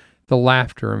the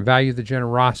laughter, and value the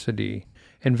generosity,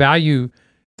 and value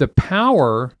the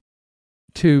power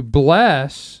to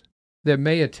bless that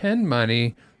may attend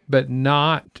money, but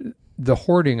not the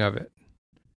hoarding of it.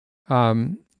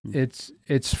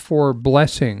 It's for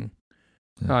blessing.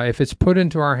 If it's put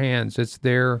into our hands, it's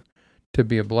there to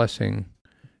be a blessing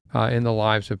in the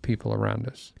lives of people around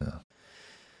us.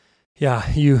 Yeah,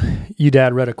 you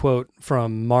Dad read a quote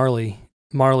from Marley.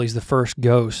 Marley's the first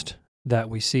ghost that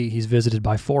we see. He's visited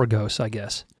by 4 ghosts, I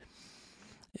guess,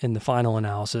 in the final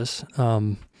analysis.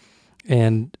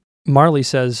 And Marley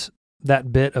says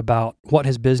that bit about what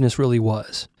his business really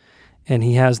was. And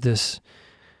he has this,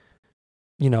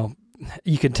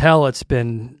 you could tell it's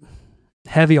been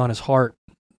heavy on his heart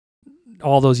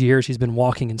all those years he's been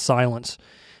walking in silence,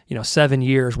 7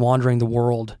 years wandering the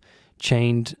world,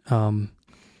 chained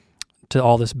to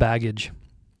all this baggage.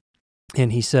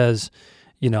 And he says,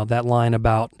 that line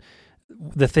about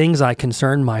the things I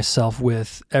concerned myself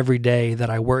with every day that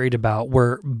I worried about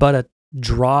were but a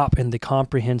drop in the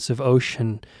comprehensive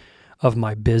ocean of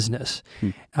my business.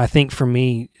 I think for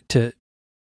me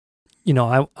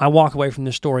I walk away from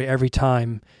this story every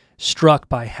time struck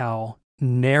by how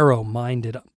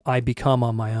narrow-minded I become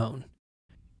on my own.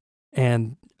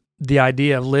 And the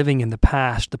idea of living in the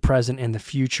past, the present, and the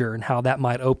future, and how that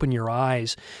might open your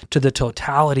eyes to the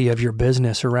totality of your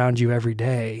business around you every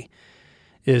day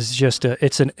is just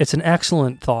it's an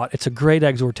excellent thought. It's a great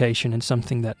exhortation, and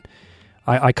something that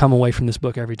I come away from this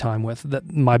book every time with,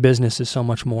 that my business is so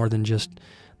much more than just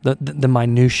the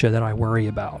minutia that I worry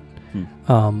about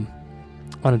on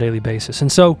a daily basis.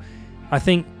 And so I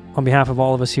think on behalf of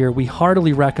all of us here, we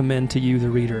heartily recommend to you, the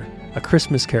reader, A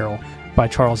Christmas Carol by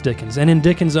Charles Dickens. And in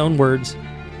Dickens' own words,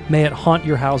 may it haunt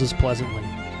your houses pleasantly,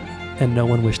 and no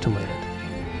one wish to live it.